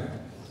banner.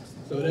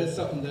 So that's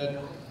something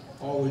that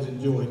I always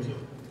enjoyed too.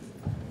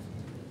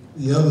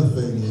 The other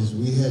thing is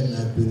we had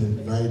not been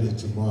invited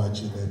to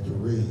march in that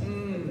parade.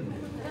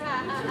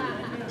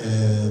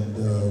 And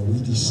we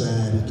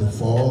decided to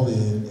fall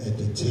in at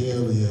the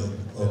tail end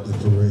of the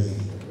parade.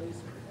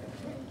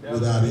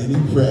 Without any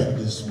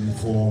practice, we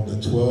formed a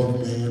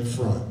 12-man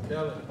front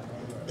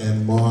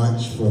and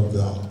marched from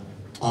the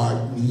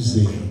Art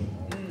Museum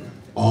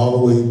all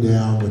the way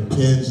down to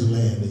Penn's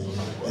Landing,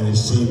 and it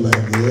seemed like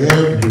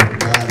everybody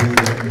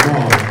that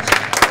marched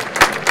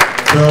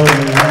fell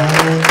in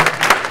line,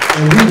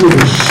 and we were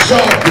the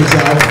sharpest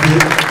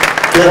outfit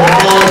that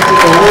marched the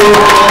whole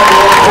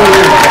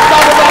parade.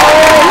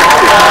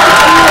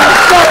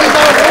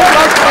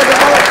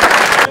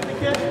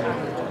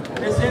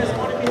 It says,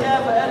 on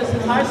behalf of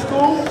Edison High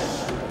School,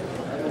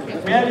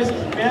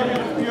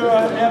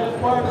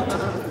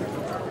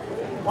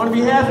 on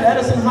behalf of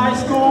Edison High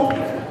School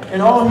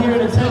and all here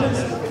in attendance,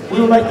 we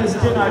would like to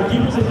extend our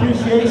deepest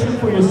appreciation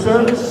for your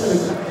service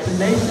to the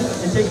nation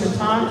and taking the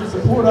time to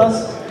support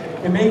us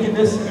in making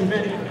this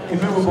event a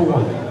memorable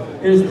one.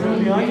 It is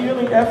through the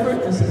unyielding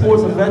effort and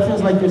support of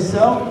veterans like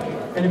yourself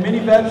and the many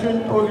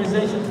veteran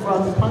organizations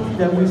throughout the country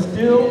that we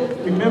still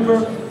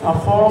remember our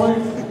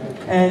fallen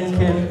and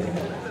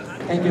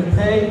can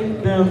pay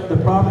them the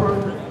proper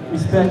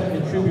respect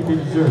and tribute they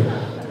deserve.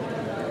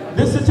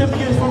 This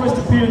certificate is for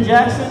Mr. Peter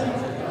Jackson.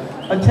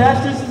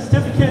 Attached to this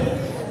certificate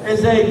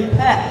is a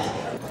patch.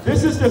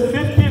 This is the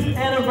 50th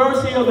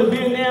anniversary of the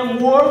Vietnam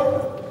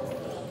War.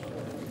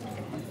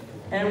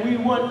 And we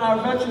want our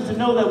veterans to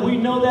know that we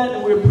know that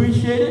and we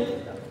appreciate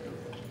it.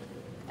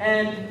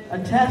 And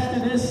attached to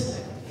this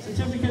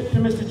certificate to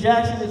Mr.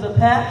 Jackson is a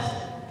patch.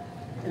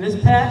 And this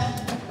patch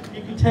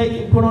you can take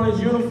and put on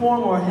his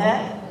uniform or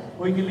hat,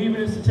 or you can leave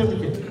it in a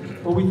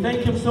certificate. But we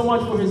thank him so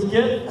much for his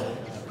gift.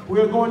 We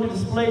are going to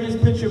display this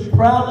picture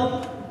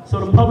proudly so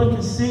the public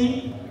can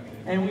see,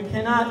 and we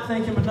cannot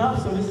thank him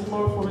enough, so this is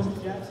more for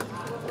Mr. Jackson.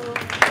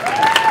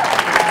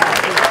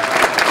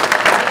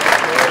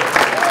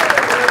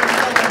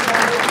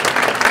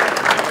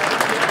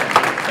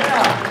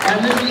 Yeah,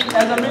 and then,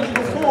 as I mentioned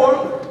before,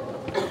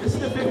 this is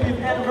the 50th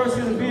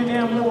anniversary of the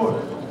Vietnam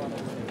War.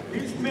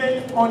 These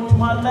men to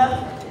my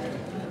left,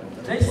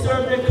 they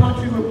served their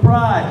country with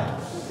pride.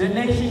 Their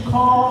nation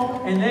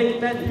called, and they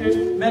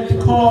met the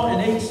call, and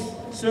they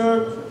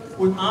served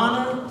with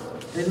honor.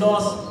 They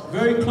lost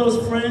very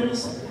close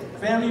friends,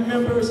 family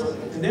members,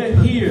 and they're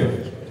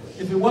here.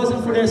 If it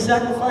wasn't for their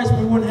sacrifice,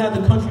 we wouldn't have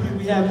the country that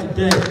we have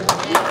today. So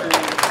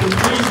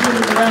please give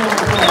them a round of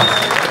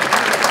applause.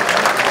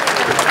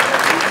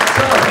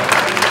 So,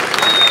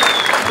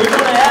 we're going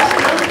to ask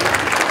them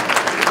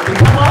to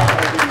come up,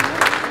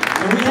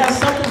 and we have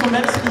something from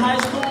Edison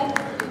High School,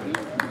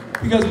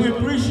 because we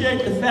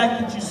appreciate the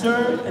fact that you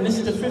served, and this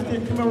is the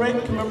 50th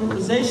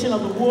commemorization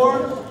of the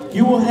war.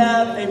 You will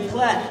have a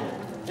plaque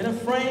in a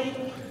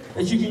frame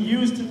that you can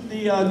use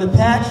the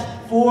patch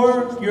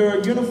for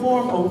your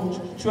uniform, or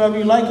whichever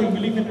you like, or you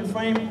can leave it in the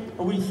frame. And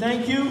we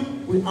thank you,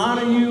 we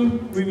honor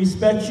you, we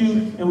respect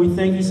you, and we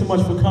thank you so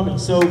much for coming.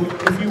 So,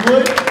 if you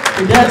would,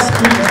 cadets,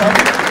 please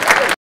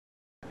help.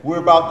 We're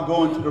about to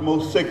go into the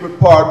most sacred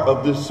part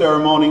of this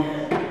ceremony,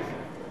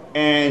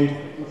 and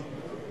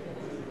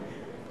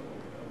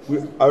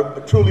I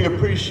truly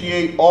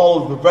appreciate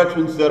all of the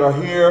veterans that are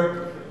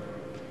here.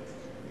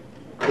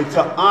 It's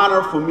an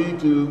honor for me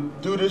to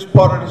do this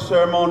part of the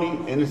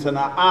ceremony, and it's an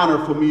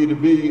honor for me to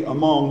be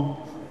among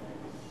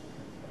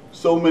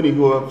so many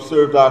who have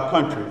served our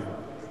country.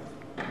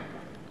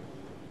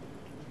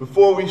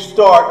 Before we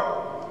start,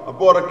 I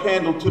brought a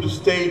candle to the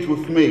stage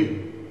with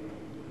me.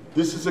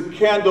 This is a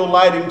candle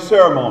lighting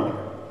ceremony.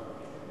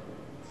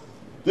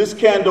 This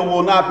candle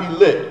will not be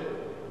lit,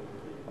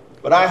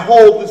 but I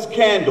hold this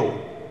candle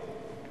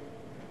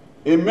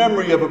in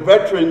memory of a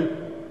veteran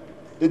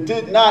that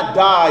did not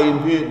die in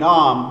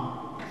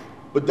Vietnam,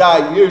 but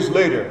died years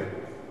later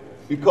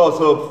because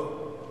of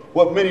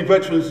what many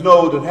veterans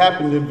know that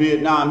happened in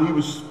Vietnam. He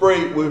was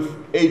sprayed with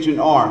Agent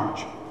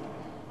Orange.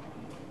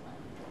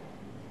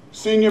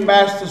 Senior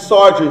Master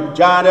Sergeant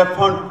John F.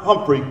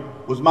 Humphrey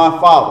was my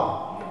father.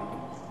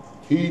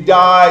 He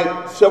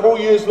died several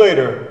years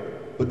later,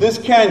 but this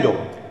candle,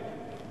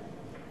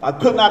 I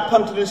could not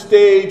come to this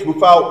stage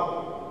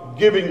without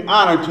giving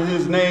honor to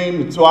his name,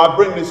 and so I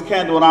bring this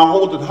candle and I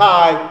hold it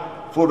high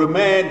for the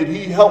man that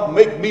he helped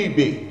make me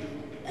be.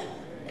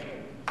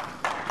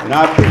 And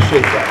I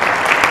appreciate that.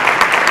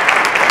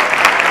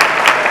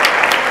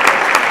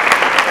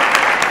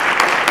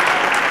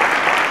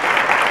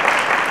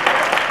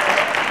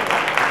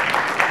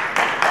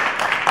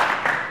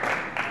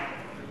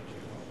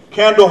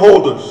 Candle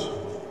holders,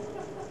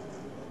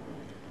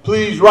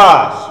 please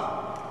rise.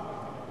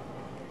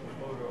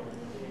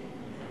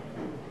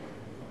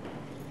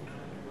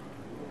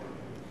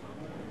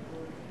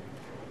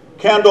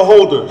 Candle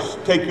holders,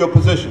 take your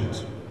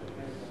positions.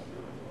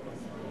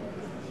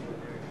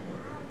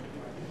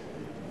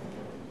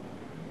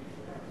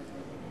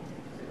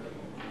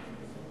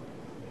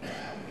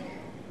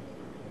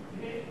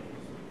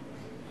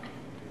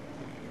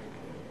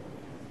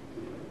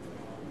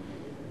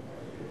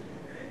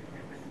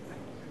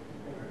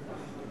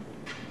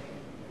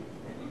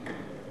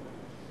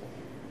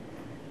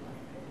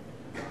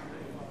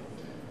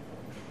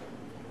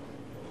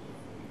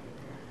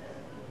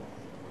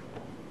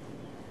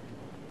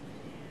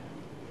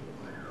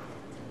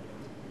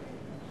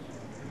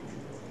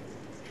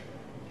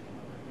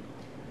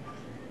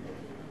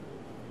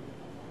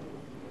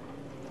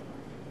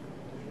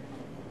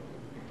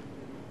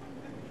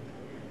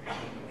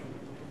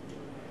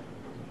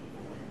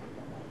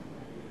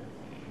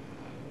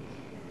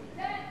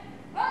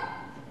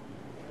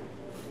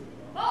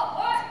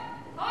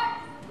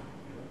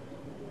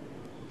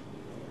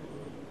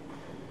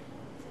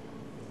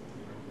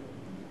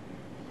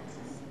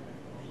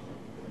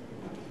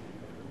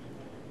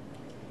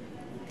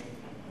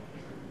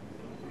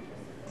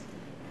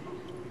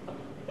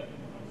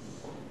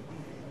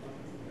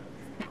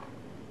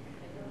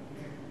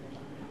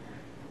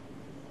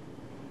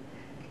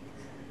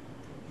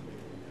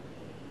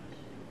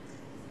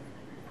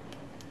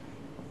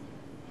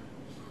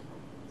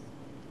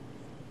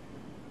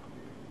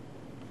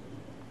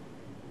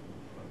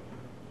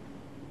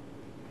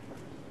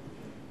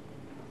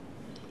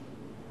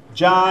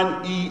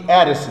 John E.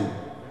 Edison.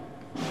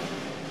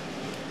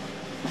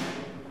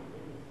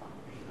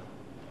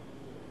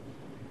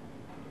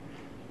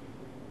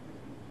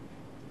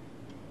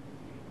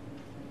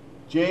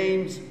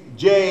 James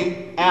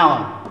J.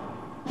 Allen.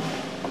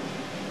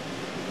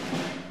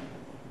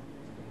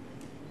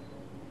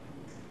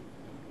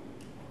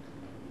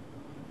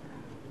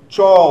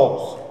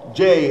 Charles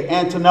J.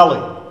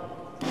 Antonelli.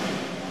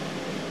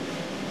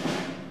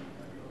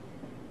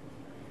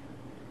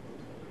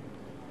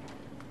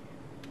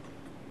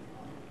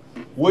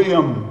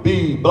 William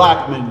B.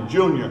 Blackman,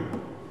 Jr.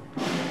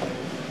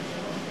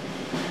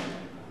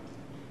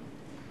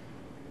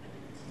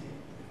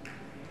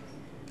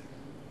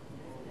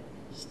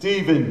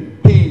 Stephen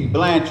P.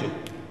 Blanchett.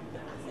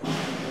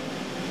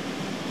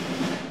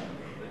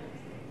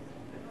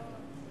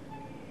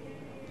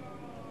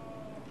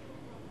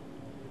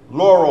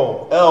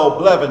 Laurel L.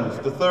 Blevins,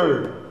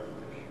 III.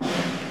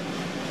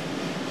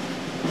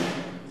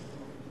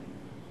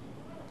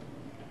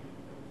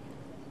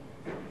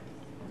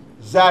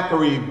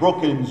 Zachary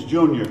Brookins,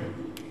 Jr.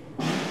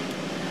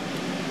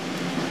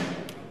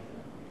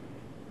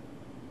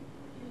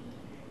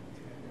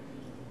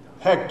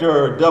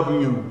 Hector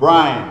W.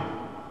 Bryan.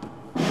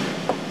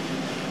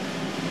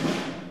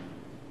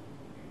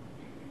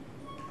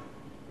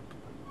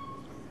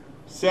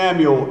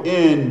 Samuel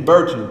N.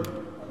 Burton.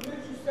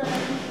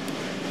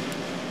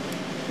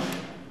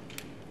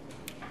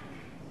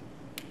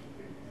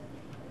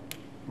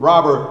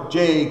 Robert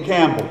J.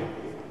 Campbell.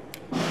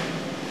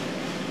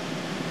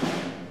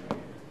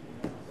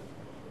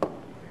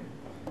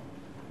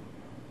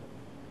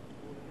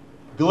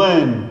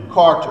 Glenn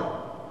Carter.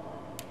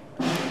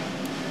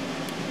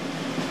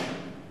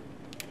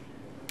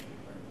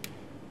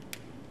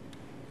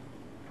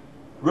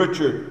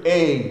 Richard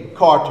A.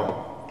 Carter.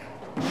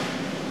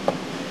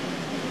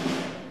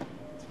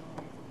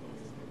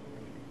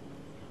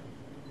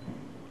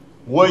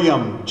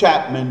 William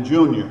Chapman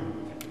Jr.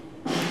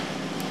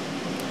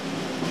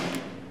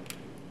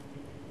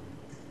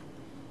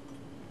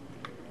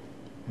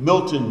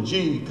 Milton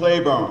G.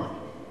 Claiborne.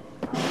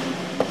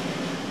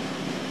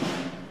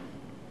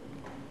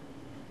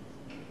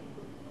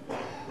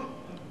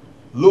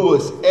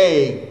 Louis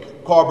A.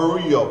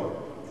 Carbarillo.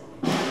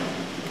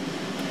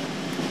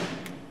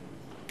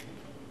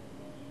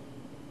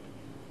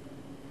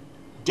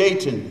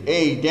 Dayton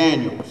A.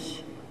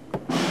 Daniels.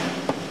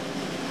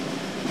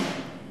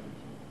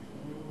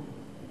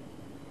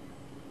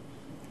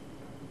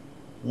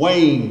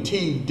 Wayne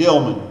T.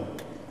 Dillman.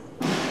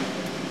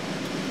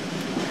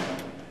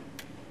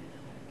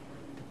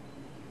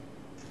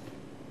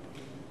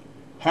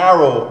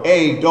 Harold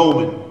A.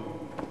 Doman.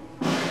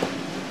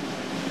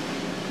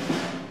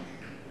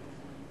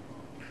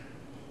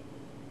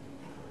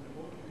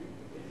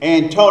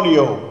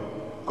 Antonio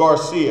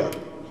Garcia.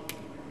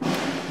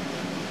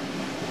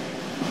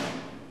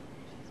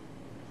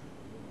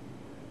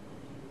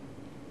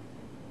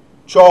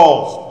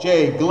 Charles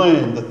J.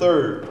 Glenn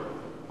III.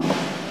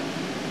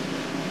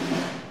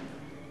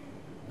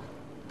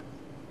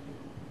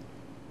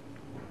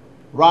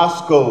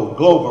 Roscoe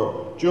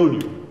Glover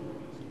Jr.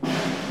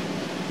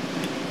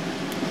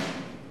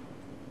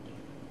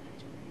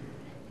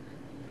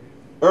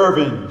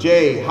 Irvin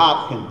J.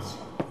 Hopkins.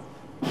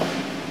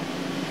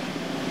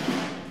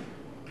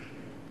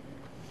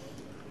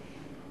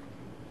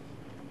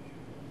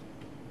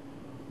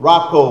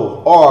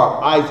 Rocco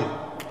R.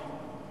 Isaac.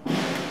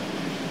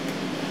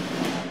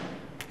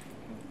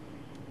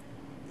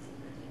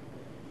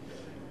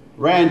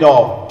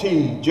 Randolph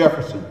T.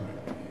 Jefferson.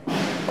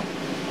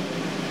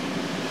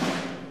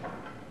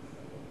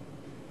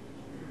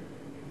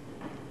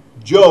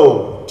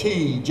 Joe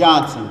T.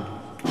 Johnson.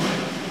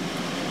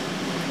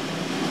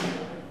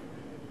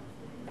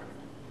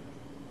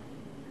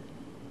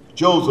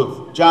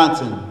 Joseph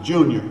Johnson,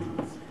 Jr.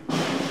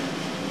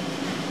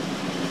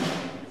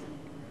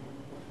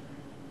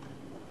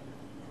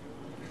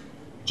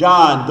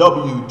 John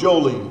W.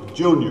 Jolie,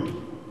 Jr.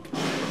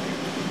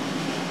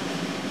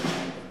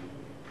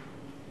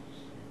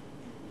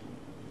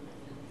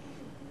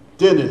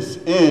 Dennis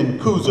N.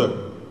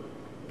 Kuzer.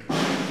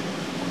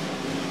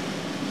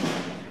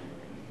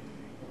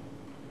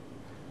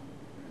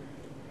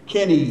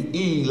 Kenny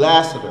E.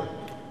 Lassiter.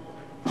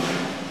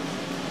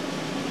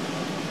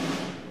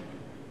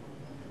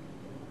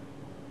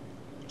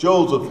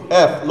 Joseph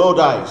F.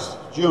 Lodice,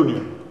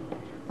 Jr.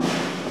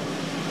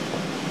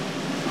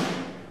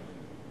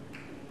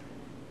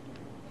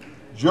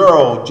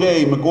 Gerald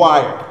J.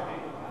 McGuire.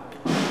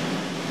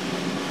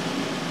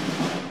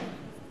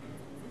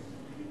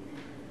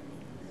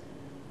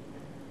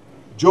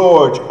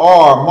 George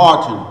R.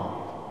 Martin.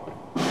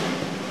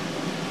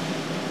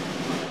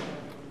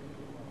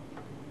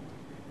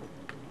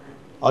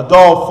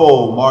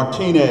 Adolfo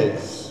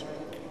Martinez.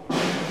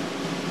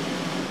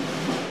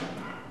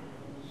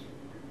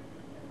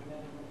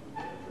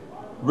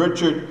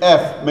 Richard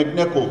F.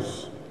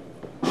 McNichols.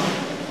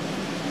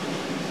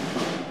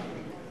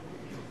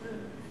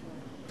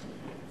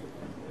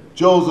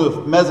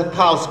 Joseph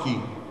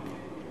Mezakowski.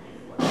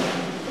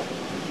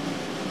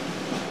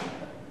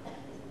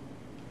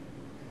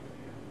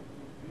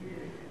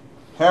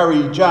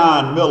 Harry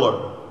John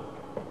Miller.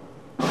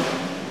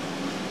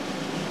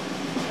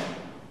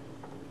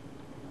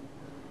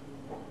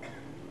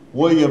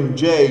 William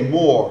J.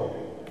 Moore.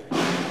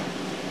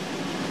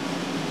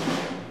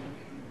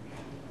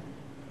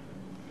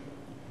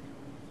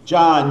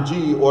 John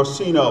G.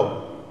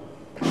 Orsino.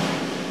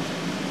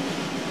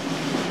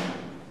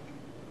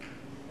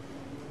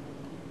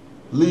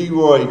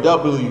 Leroy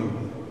W.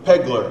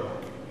 Pegler.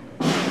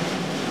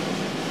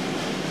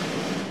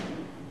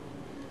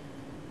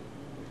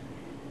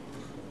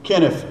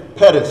 Kenneth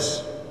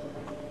Pettis.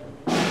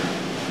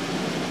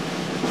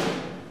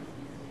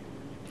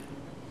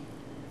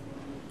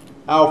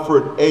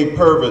 Alfred A.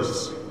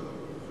 Purvis.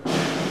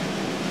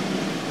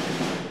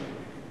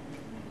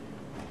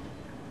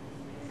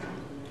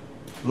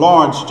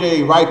 Lawrence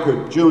J.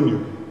 Reichert, Jr.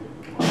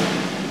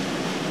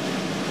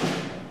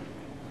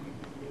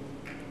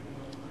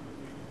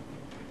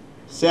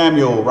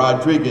 Samuel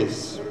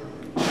Rodriguez.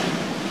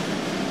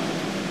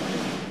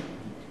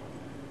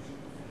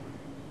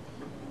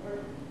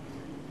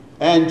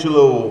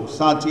 Angelo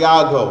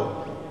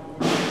Santiago.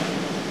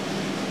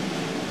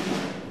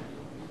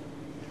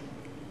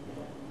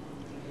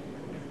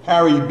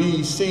 Harry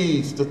B.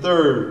 Seeds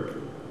III.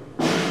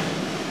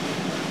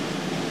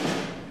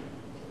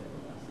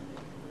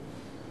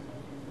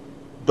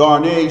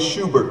 Darnay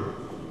Schubert.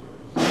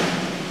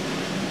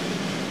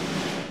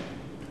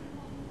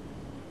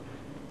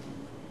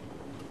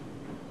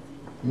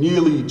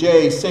 Neely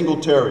J.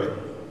 Singletary.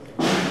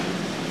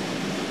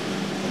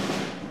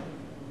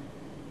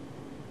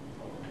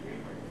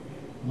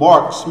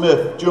 Mark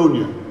Smith,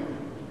 Jr.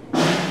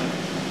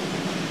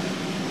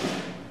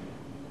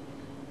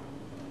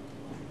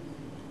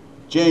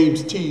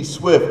 James T.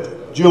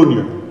 Swift,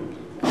 Jr.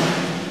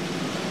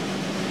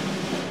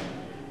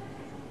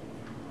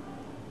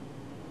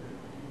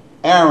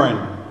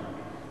 Aaron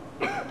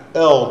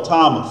L.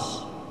 Thomas.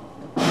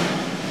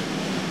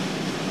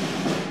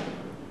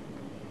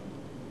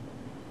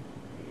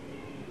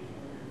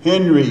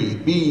 Henry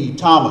B.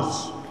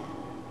 Thomas.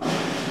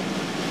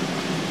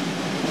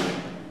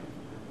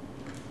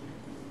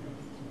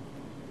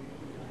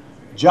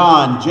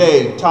 John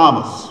J.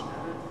 Thomas.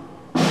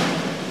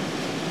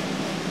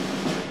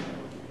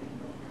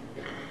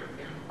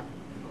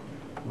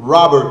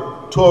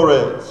 Robert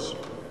Torres.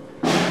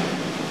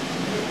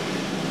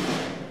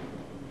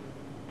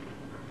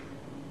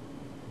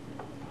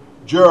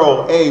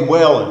 Gerald A.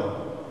 Whalen.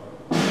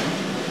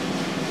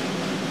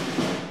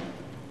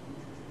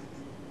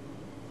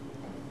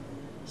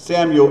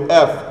 Samuel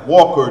F.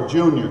 Walker,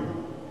 Jr.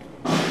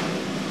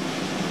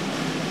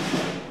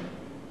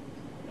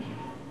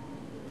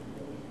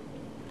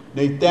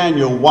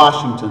 Nathaniel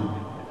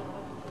Washington.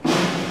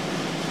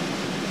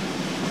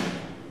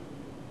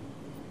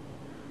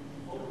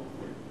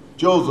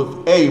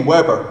 Joseph A.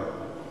 Weber.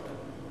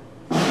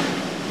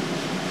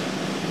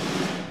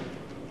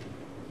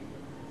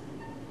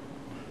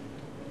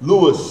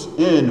 Lewis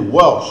N.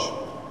 Welsh.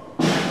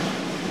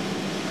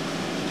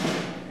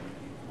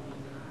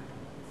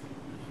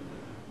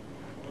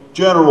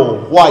 General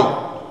White.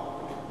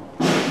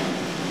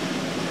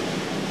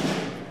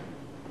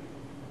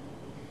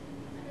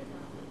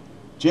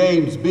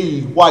 James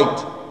B.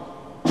 White.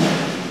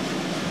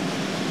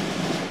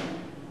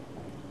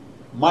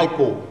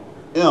 Michael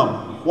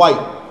M.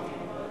 White.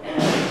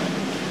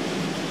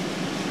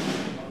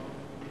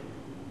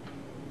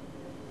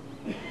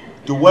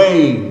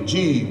 Dwayne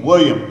G.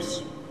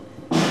 Williams.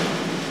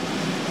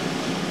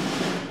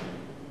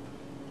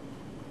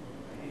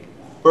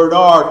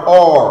 Bernard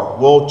R.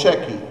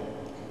 Wolchecki.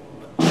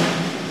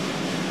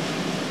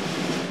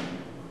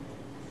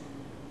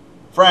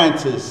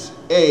 Francis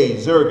A.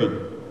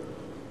 Zergen.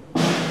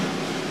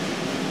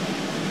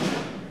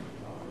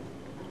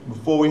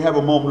 Before we have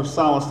a moment of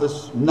silence,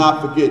 let's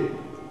not forget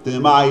the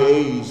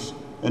MIAs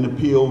and the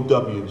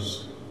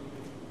POWs.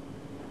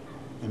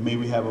 And may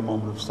we have a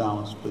moment of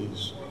silence,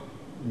 please,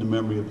 in the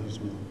memory of these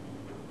men.